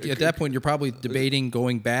 and it's like at that point you're probably debating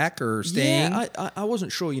going back or staying. Yeah, I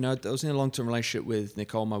wasn't sure. You know, I was in a long-term relationship with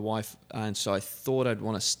Nicole, my wife, and so I thought I'd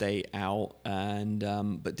want to stay out, and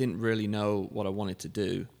but didn't really know what I wanted to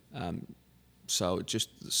do. So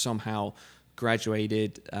just somehow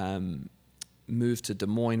graduated. Moved to Des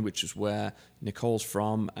Moines, which is where Nicole's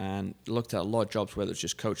from, and looked at a lot of jobs, whether it's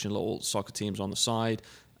just coaching little soccer teams on the side.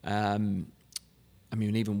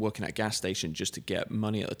 Even working at a gas station just to get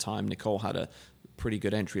money at the time. Nicole had a pretty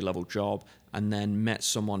good entry-level job, and then met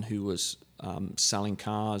someone who was selling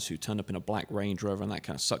cars, who turned up in a black Range Rover, and that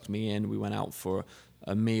kind of sucked me in. We went out for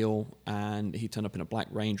a meal, and he turned up in a black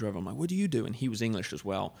Range Rover. I'm like, what do you do? And he was English as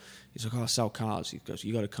well. He's like, oh, I sell cars. He goes,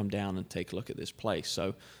 you got to come down and take a look at this place.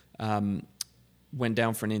 So went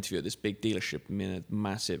down for an interview at this big dealership. I mean, a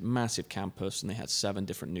massive campus, and they had 7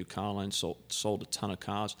 different new car lines, sold a ton of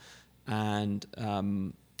cars, and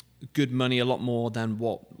good money, a lot more than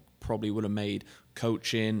what probably would have made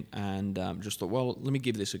coaching, and just thought, well, let me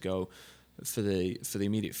give this a go for the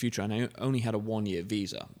immediate future. And I only had a 1-year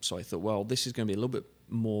visa, so I thought, well, this is going to be a little bit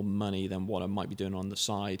more money than what I might be doing on the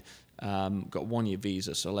side. Got a 1-year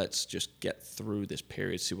visa, so let's just get through this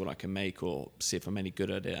period, see what I can make, or see if I'm any good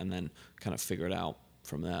at it, and then kind of figure it out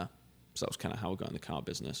from there. So that was kind of how I got in the car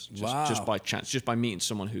business. Just by chance, just by meeting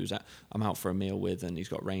someone I'm out for a meal with, and he's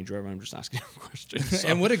got Range Rover, and I'm just asking him questions. So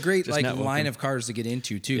and what a great line of cars to get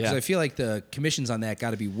into too, because I feel like the commissions on that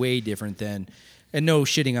got to be way different than, and no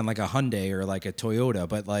shitting on like a Hyundai or like a Toyota,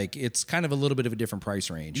 but like it's kind of a little bit of a different price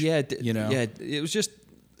range. Yeah, Yeah, it was just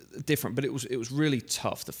different, but it was really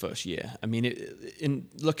tough the first year. I mean, in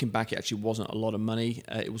looking back, it actually wasn't a lot of money.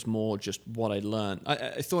 It was more just what I learned.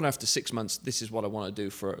 I thought after 6 months, this is what I want to do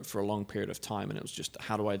for a long period of time, and it was just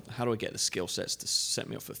how do I get the skill sets to set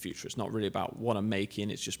me up for the future. It's not really about what I'm making.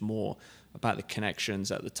 It's just more about the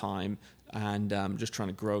connections at the time, and just trying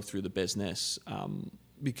to grow through the business.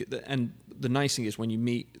 And the nice thing is when you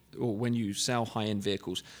meet or when you sell high-end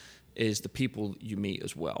vehicles, is the people you meet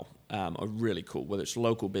as well are really cool. Whether it's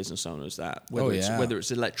local business owners whether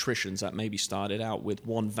it's electricians that maybe started out with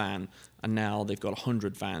 1 van and now they've got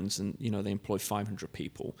 100 vans, and you know they employ 500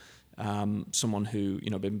 people. someone who,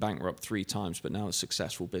 been bankrupt 3 times, but now a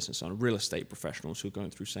successful business owner, real estate professionals who are going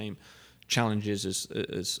through same challenges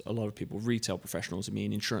as a lot of people, retail professionals,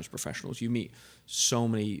 insurance professionals. You meet so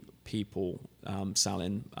many people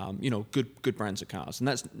selling, good brands of cars. And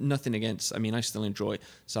that's nothing against, I still enjoy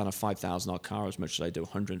selling a $5,000 car as much as I do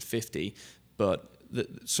 150, but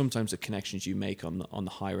sometimes the connections you make on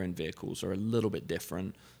the higher end vehicles are a little bit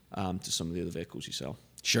different to some of the other vehicles you sell.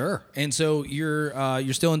 Sure. And so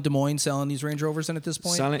you're still in Des Moines selling these Range Rovers then at this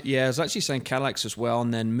point? I was actually selling Cadillacs as well,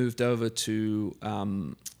 and then moved over to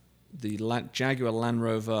the Jaguar, Land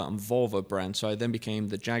Rover, and Volvo brand. So I then became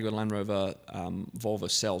the Jaguar, Land Rover, Volvo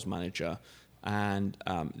sales manager. And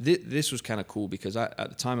this was kind of cool because at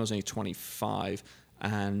the time I was only 25,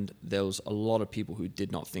 and there was a lot of people who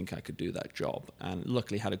did not think I could do that job. And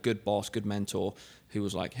luckily had a good boss, good mentor, who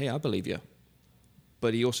was like, hey, I believe you.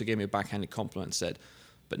 But he also gave me a backhanded compliment and said,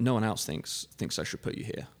 but no one else thinks I should put you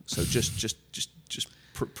here. So just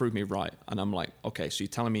prove me right. And I'm like, okay, so you're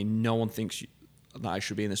telling me no one thinks that I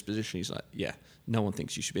should be in this position? He's like, yeah, no one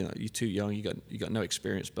thinks you should be in that. You're too young. You got no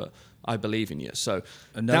experience, but I believe in you. So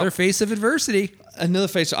another face of adversity. Another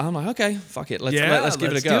face. I'm like, okay, fuck it. Let's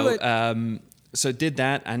give it a go. So did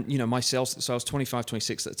that, and my sales. So I was 25,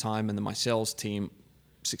 26 at the time, and then my sales team,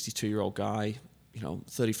 62-year-old guy,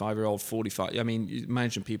 35-year-old, 45. You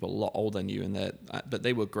imagine people a lot older than you, but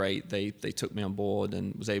they were great. They took me on board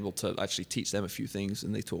and was able to actually teach them a few things,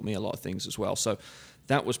 and they taught me a lot of things as well. So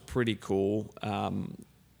that was pretty cool.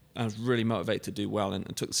 I was really motivated to do well,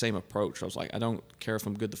 and took the same approach. I was like, I don't care if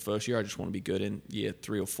I'm good the first year. I just want to be good in year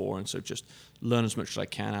 3 or 4, and so just learn as much as I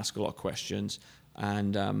can, ask a lot of questions,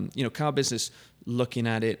 and car business. Looking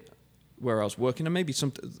at it where I was working, and maybe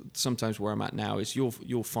sometimes where I'm at now, is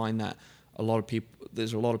you'll find that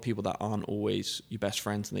there's a lot of people that aren't always your best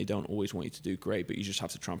friends, and they don't always want you to do great, but you just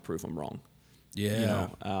have to try and prove them wrong. Yeah.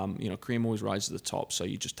 Cream always rises to the top, so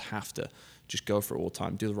you just have to just go for it all the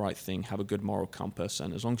time, do the right thing, have a good moral compass,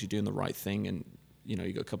 and as long as you're doing the right thing and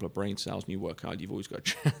you got a couple of brain cells and you work hard, you've always got a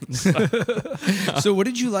chance. So what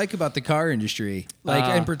did you like about the car industry?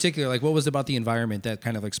 In particular, what was about the environment that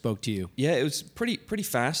kind of spoke to you? Yeah, it was pretty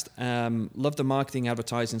fast. Loved the marketing,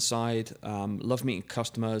 advertising side. Loved meeting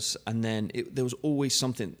customers. And then there was always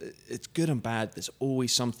something. It's good and bad. There's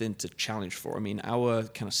always something to challenge for. Our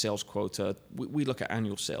kind of sales quota, we look at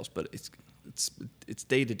annual sales, but it's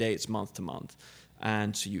day to day, it's month to month.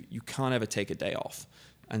 And so you can't ever take a day off.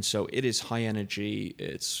 And so it is high energy.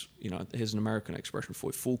 It's, here's an American expression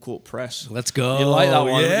for it, full court press. Let's go. You like that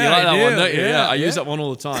one? Yeah, you like that one, don't you? Yeah, I use that one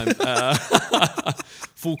all the time.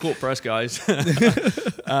 Full court press, guys.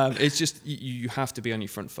 It's just, you have to be on your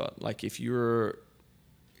front foot. If you're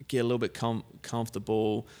get a little bit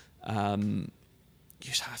comfortable, you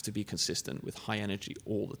just have to be consistent with high energy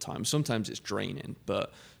all the time. Sometimes it's draining,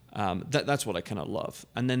 but that's what I kind of love.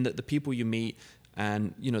 And then the people you meet.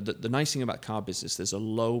 And, the nice thing about car business, there's a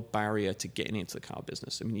low barrier to getting into the car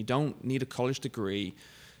business. You don't need a college degree.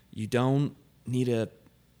 You don't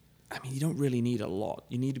really need a lot.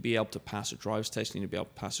 You need to be able to pass a driver's test. You need to be able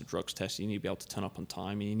to pass a drugs test. You need to be able to turn up on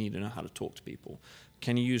time. And you need to know how to talk to people.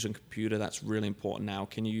 Can you use a computer? That's really important now.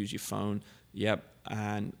 Can you use your phone? Yep.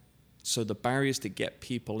 And so the barriers to get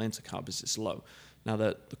people into car business is low. Now,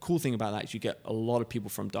 the cool thing about that is you get a lot of people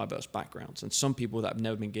from diverse backgrounds, and some people that have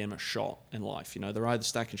never been given a shot in life. They're either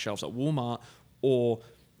stacking shelves at Walmart, or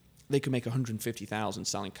they could make $150,000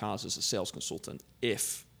 selling cars as a sales consultant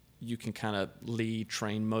if you can kind of lead,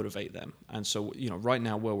 train, motivate them. And so, right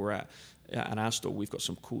now where we're at our store, we've got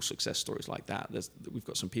some cool success stories like that. We've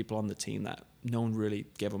got some people on the team that no one really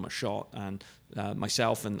gave them a shot, and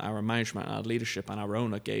myself and our management, our leadership, and our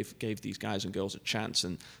owner gave these guys and girls a chance,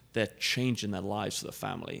 and they're changing their lives for the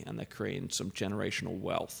family, and they're creating some generational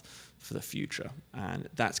wealth for the future, and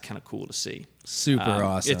that's kind of cool to see. Super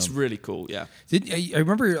awesome. It's really cool, yeah. I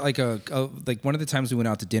remember one of the times we went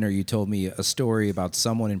out to dinner, you told me a story about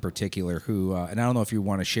someone in particular who, and I don't know if you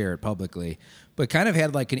want to share it publicly, but kind of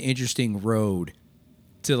had an interesting road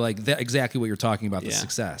to exactly what you're talking about, the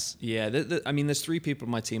success. Yeah, there's 3 people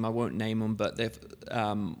on my team. I won't name them, but they've,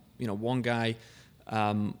 one guy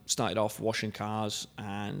started off washing cars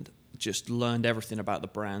and just learned everything about the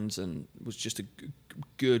brands, and was just a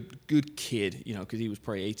good kid, because he was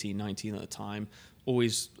probably 18, 19 at the time.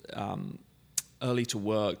 Always early to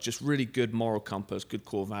work, just really good moral compass, good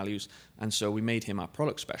core values. And so we made him our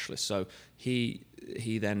product specialist. So he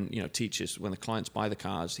then teaches when the clients buy the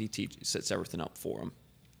cars. He sets everything up for them,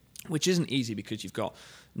 which isn't easy because you've got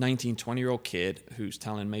 19, 20-year-old kid who's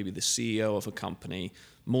telling maybe the CEO of a company,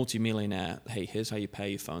 multi-millionaire, hey, here's how you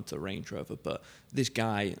pay your phone to the Range Rover. But this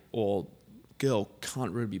guy or girl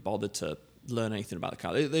can't really be bothered to learn anything about the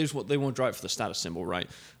car. They want to drive for the status symbol, right?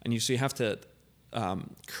 And so you have to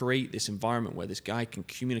create this environment where this guy can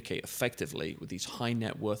communicate effectively with these high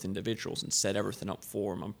net worth individuals and set everything up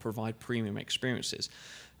for them and provide premium experiences.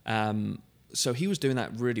 So he was doing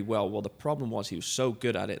that really well. Well, the problem was he was so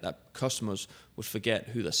good at it that customers would forget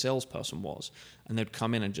who the salesperson was. And they'd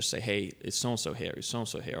come in and just say, hey, is so-and-so here? Is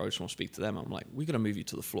so-and-so here? I just want to speak to them. I'm like, we got to move you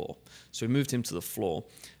to the floor. So we moved him to the floor.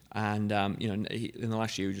 And, in the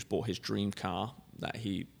last year, he just bought his dream car that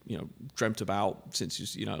he, dreamt about since he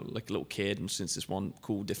was, like a little kid and since this one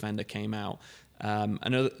cool Defender came out.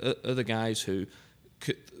 And other guys who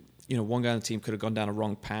could... one guy on the team could have gone down a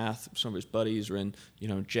wrong path. Some of his buddies are in,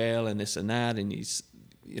 jail and this and that, and he's,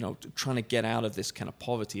 trying to get out of this kind of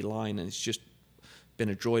poverty line. And it's just been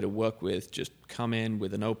a joy to work with. Just come in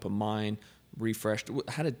with an open mind, refreshed.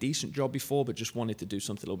 Had a decent job before, but just wanted to do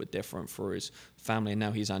something a little bit different for his family. And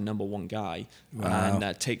now he's our number one guy,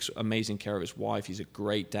 and takes amazing care of his wife. He's a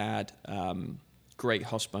great dad, great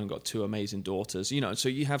husband, got 2 amazing daughters. So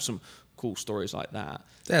you have some cool stories like that.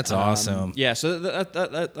 That's awesome. Yeah, so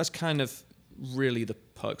that's kind of really the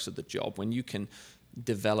perks of the job, when you can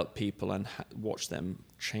develop people and watch them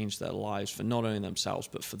change their lives for not only themselves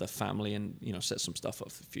but for their family, and set some stuff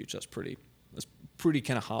up for the future. That's pretty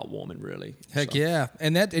kind of heartwarming, really. Heck yeah.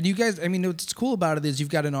 And you guys, I mean, what's cool about it is you've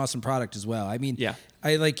got an awesome product as well. I mean, yeah.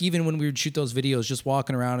 I like, even when we would shoot those videos, just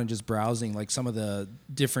walking around and just browsing like some of the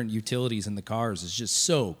different utilities in the cars is just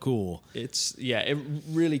so cool. It's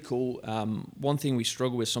really cool. One thing we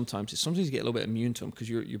struggle with sometimes is you get a little bit immune to them because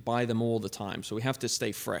you buy them all the time. So we have to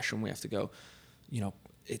stay fresh, and we have to go,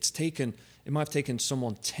 it might have taken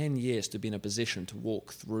someone 10 years to be in a position to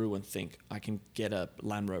walk through and think, I can get a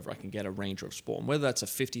Land Rover, I can get a Range Rover Sport. And whether that's a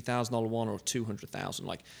 $50,000 one or $200,000,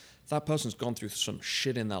 like, that person's gone through some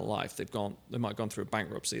shit in their life. They might have gone through a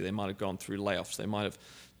bankruptcy, they might have gone through layoffs, they might have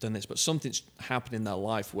done this, but something's happened in their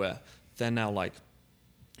life where they're now like,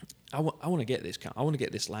 I want to get this car, I want to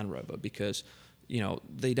get this Land Rover, because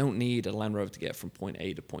they don't need a Land Rover to get from point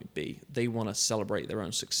A to point B. They want to celebrate their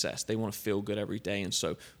own success. They want to feel good every day, and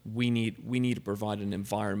so we need to provide an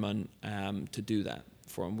environment to do that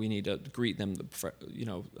for them. We need to greet them,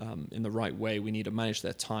 in the right way. We need to manage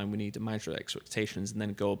their time. We need to manage their expectations, and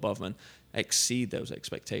then go above and exceed those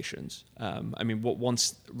expectations. What one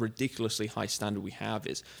ridiculously high standard we have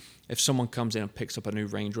is if someone comes in and picks up a new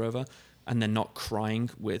Range Rover and they're not crying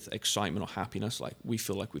with excitement or happiness, like, we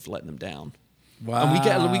feel like we've let them down. Wow. And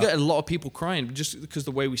we get a lot of people crying just because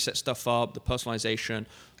the way we set stuff up, the personalization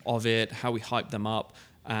of it, how we hype them up,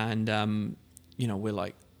 and we're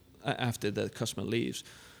like, after the customer leaves,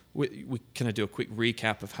 we kind of do a quick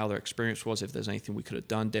recap of how their experience was, if there's anything we could have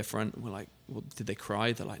done different. We're like, well, did they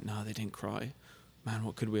cry? They're like, no, they didn't cry. Man,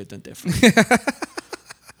 what could we have done different?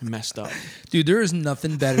 Messed up. Dude, there is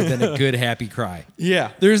nothing better than a good happy cry.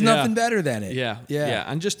 Yeah. There's nothing better than it. Yeah.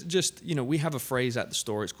 And just we have a phrase at the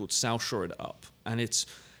store, it's called sell shore it up. And it's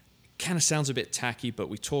kind of sounds a bit tacky, but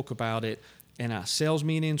we talk about it in our sales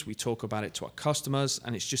meetings, we talk about it to our customers,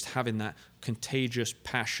 and it's just having that contagious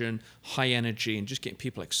passion, high energy, and just getting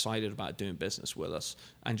people excited about doing business with us,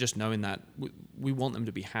 and just knowing that we want them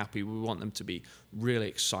to be happy, we want them to be really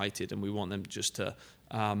excited, and we want them just to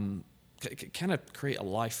kind of create a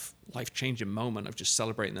life-changing moment of just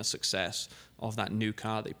celebrating the success of that new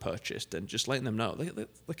car they purchased, and just letting them know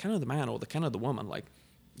they're kind of the man or the kind of the woman, like,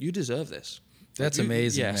 you deserve this. That's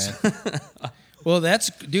amazing, yes. man. Well,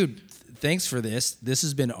 dude, thanks for this. This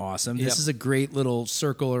has been awesome. This is a great little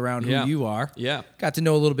circle around who you are. Yeah. Got to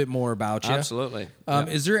know a little bit more about you. Absolutely.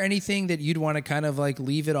 Is there anything that you'd want to kind of like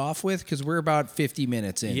leave it off with? Because we're about 50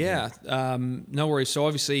 minutes in. Yeah. No worries. So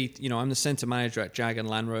obviously, I'm the center manager at Jag and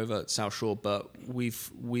Land Rover at South Shore, but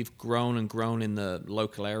we've grown and grown in the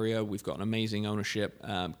local area. We've got an amazing ownership.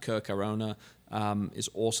 Kirk, our owner, is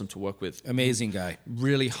awesome to work with. Amazing guy.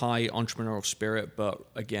 Really high entrepreneurial spirit, but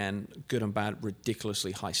again, good and bad,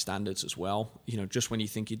 ridiculously high standards as well. Just when you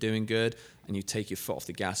think you're doing good and you take your foot off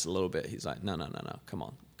the gas a little bit, he's like, no, come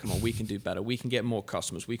on, we can do better. We can get more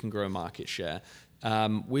customers. We can grow market share.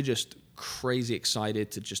 We're just crazy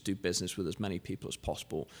excited to just do business with as many people as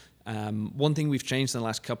possible. One thing we've changed in the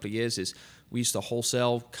last couple of years is we used to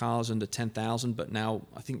wholesale cars under 10,000, but now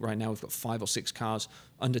I think right now we've got 5 or 6 cars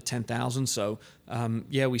under 10,000. So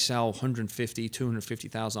we sell 150,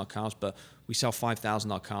 250,000 cars, but we sell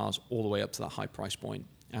 5,000 cars all the way up to that high price point.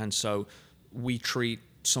 And so we treat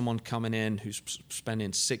someone coming in who's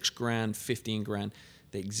spending $6,000, $15,000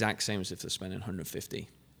 the exact same as if they're spending 150.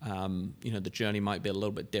 The journey might be a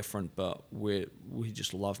little bit different, but we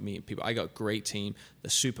just love meeting people. I got a great team. They're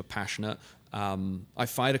super passionate. I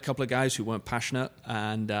fired a couple of guys who weren't passionate,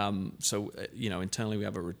 and so internally we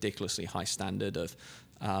have a ridiculously high standard of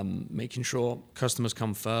making sure customers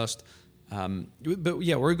come first. But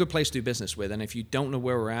yeah, we're a good place to do business with, and if you don't know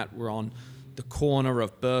where we're at, we're on the corner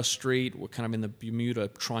of Burr Street. We're kind of in the Bermuda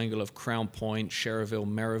Triangle of Crown Point, Cherryville,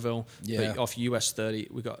 Maryville. Yeah. But off US 30,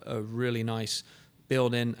 we've got a really nice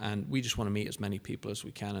building, and we just want to meet as many people as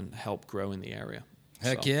we can and help grow in the area.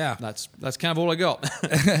 Heck So yeah. That's kind of all I got.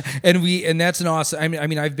 And that's an awesome. I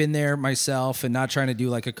mean, I've been there myself, and not trying to do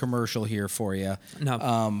like a commercial here for you.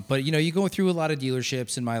 No. But you go through a lot of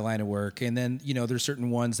dealerships in my line of work, and then there's certain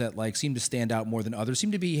ones that like seem to stand out more than others.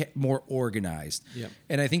 Seem to be more organized. Yep.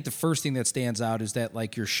 And I think the first thing that stands out is that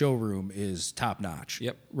like your showroom is top notch.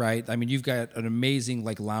 Yep. Right. I mean, you've got an amazing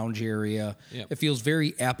like lounge area. Yep. It feels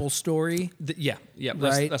very Apple Story. Yeah.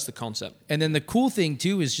 Right? That's the concept. And then the cool thing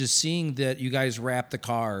too is just seeing that you guys wrap the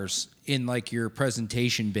cars in like your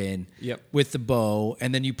presentation bin. Yep. With the bow,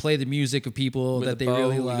 and then you play the music of people With that the they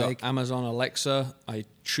really bow, we got like. Amazon Alexa. I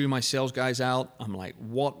chew my sales guys out. I'm like,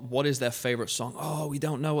 what is their favorite song? Oh, we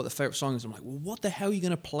don't know what the favorite song is. I'm like, well, what the hell are you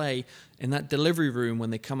going to play in that delivery room when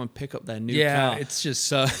they come and pick up their new car? Yeah, it's just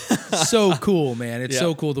so cool, man. It's Yeah.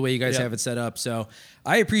 so cool the way you guys Yeah. have it set up. So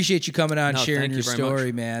I appreciate you coming on, No, sharing thank your you very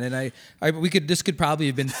story, much. man. And this could probably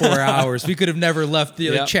have been 4 hours. We could have never left the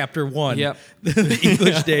Yep. chapter 1, Yep. the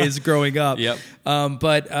English days growing up. Yep.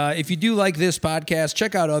 But if you do like this podcast,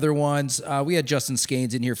 check out other ones. We had Justin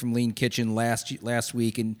Skanes in here from Lean Kitchen last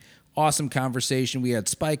week, and awesome conversation. We had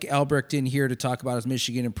Spike Albrecht in here to talk about his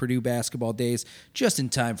Michigan and Purdue basketball days, just in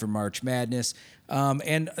time for March Madness,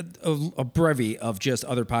 and a brevy of just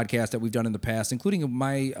other podcasts that we've done in the past, including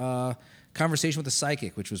my conversation with the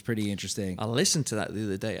psychic, which was pretty interesting. I listened to that the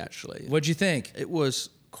other day, actually. What'd you think? It was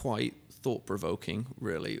quite thought-provoking,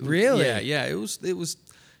 really. Really? Yeah. It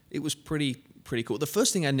was pretty cool. The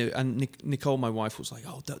first thing I knew, and Nicole, my wife, was like,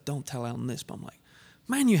 "Oh, don't tell Alan this," but I'm like,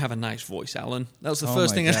 "Man, you have a nice voice, Alan." That was the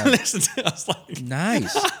first thing I listened to. I was like,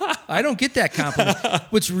 Nice. I don't get that compliment.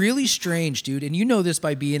 What's really strange, dude, and you know this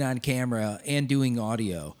by being on camera and doing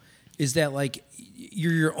audio, is that like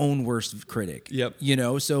you're your own worst critic. Yep.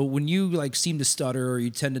 So when you like seem to stutter or you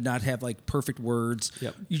tend to not have like perfect words,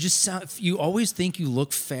 Yep. you always think you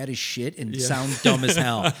look fat as shit and sound dumb as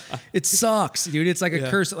hell. It sucks, dude. It's like a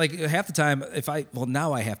curse. Like half the time,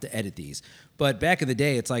 now I have to edit these, but back in the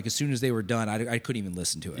day, it's like as soon as they were done, I couldn't even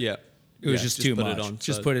listen to it. yeah. It was just too put much. It on,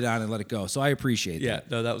 just so- put it on and let it go. So I appreciate Yeah,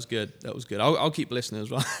 that. no, that was good. I'll keep listening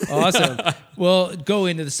as well. Awesome. Well, go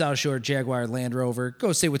into the South Shore Jaguar Land Rover.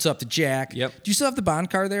 Go say what's up to Jack. Yep. Do you still have the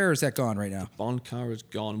Bond car there, or is that gone right now? Bond car is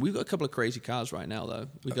gone. We've got a couple of crazy cars right now, though.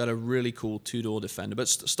 We've got a really cool 2-door Defender. But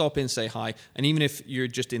stop in, say hi. And even if you're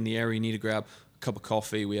just in the area, you need to grab a cup of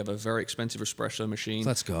coffee. We have a very expensive espresso machine.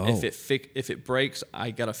 Let's go. If it breaks,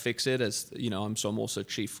 I gotta fix it. As you know, I'm also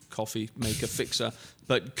chief coffee maker fixer.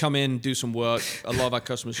 But come in, do some work. A lot of our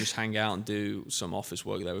customers just hang out and do some office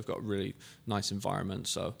work there. We've got a really nice environment.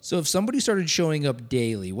 So if somebody started showing up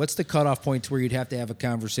daily, what's the cutoff point to where you'd have to have a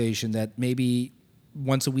conversation that maybe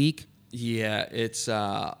once a week? yeah, it's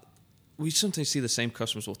we sometimes see the same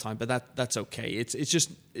customers all the time, but that's okay. It's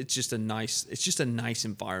just a nice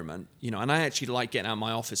environment, And I actually like getting out of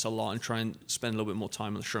my office a lot and try and spend a little bit more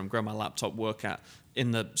time on the showroom, grab my laptop, work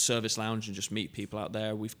in the service lounge, and just meet people out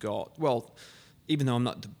there. We've got even though I'm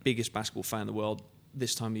not the biggest basketball fan in the world,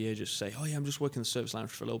 this time of year, just say, "Oh yeah, I'm just working the service lounge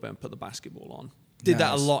for a little bit," and put the basketball on. Did that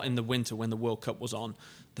a Nice. lot in the winter when the World Cup was on.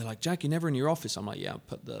 They're like, "Jack, you're never in your office." I'm like, "Yeah, I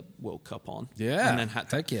put the World Cup on." Yeah, and then had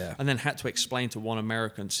to heck yeah. explain to one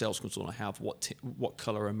American sales consultant I have what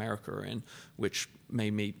color America are in, which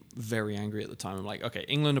made me very angry at the time. I'm like, "Okay,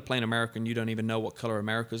 England are playing America, and you don't even know what color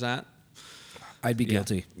America's at." I'd be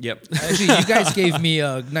guilty. Yep. Actually, you guys gave me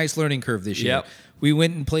a nice learning curve this year. Yep. We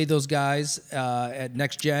went and played those guys at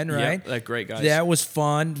Next Gen, right? Yep, they're great guys. That was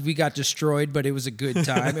fun. We got destroyed, but it was a good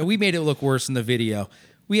time. And we made it look worse in the video.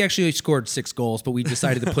 We actually scored 6 goals, but we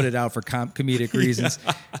decided to put it out for comedic reasons.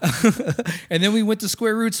 And then we went to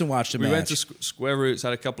Square Roots and watched a match. We went to Square Roots,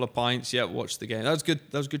 had a couple of pints. Yeah, watched the game. That was good.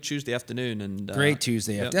 That was a good Tuesday afternoon. And Great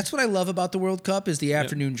Tuesday. Yep. That's what I love about the World Cup is the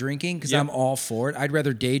afternoon drinking because Yep. I'm all for it. I'd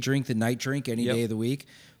rather day drink than night drink any Yep. day of the week.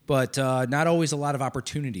 But not always a lot of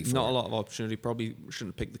opportunity for Not it. a lot of opportunity. Probably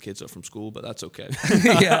shouldn't have picked the kids up from school, but that's okay.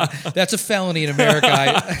 Yeah, that's a felony in America.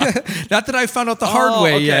 Not that I found out the hard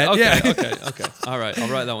way okay, yet. Okay, Yeah. okay. All right, I'll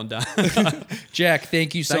write that one down. Jack,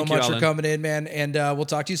 thank you so Thank you, much for Alan. coming in, man. And we'll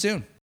talk to you soon.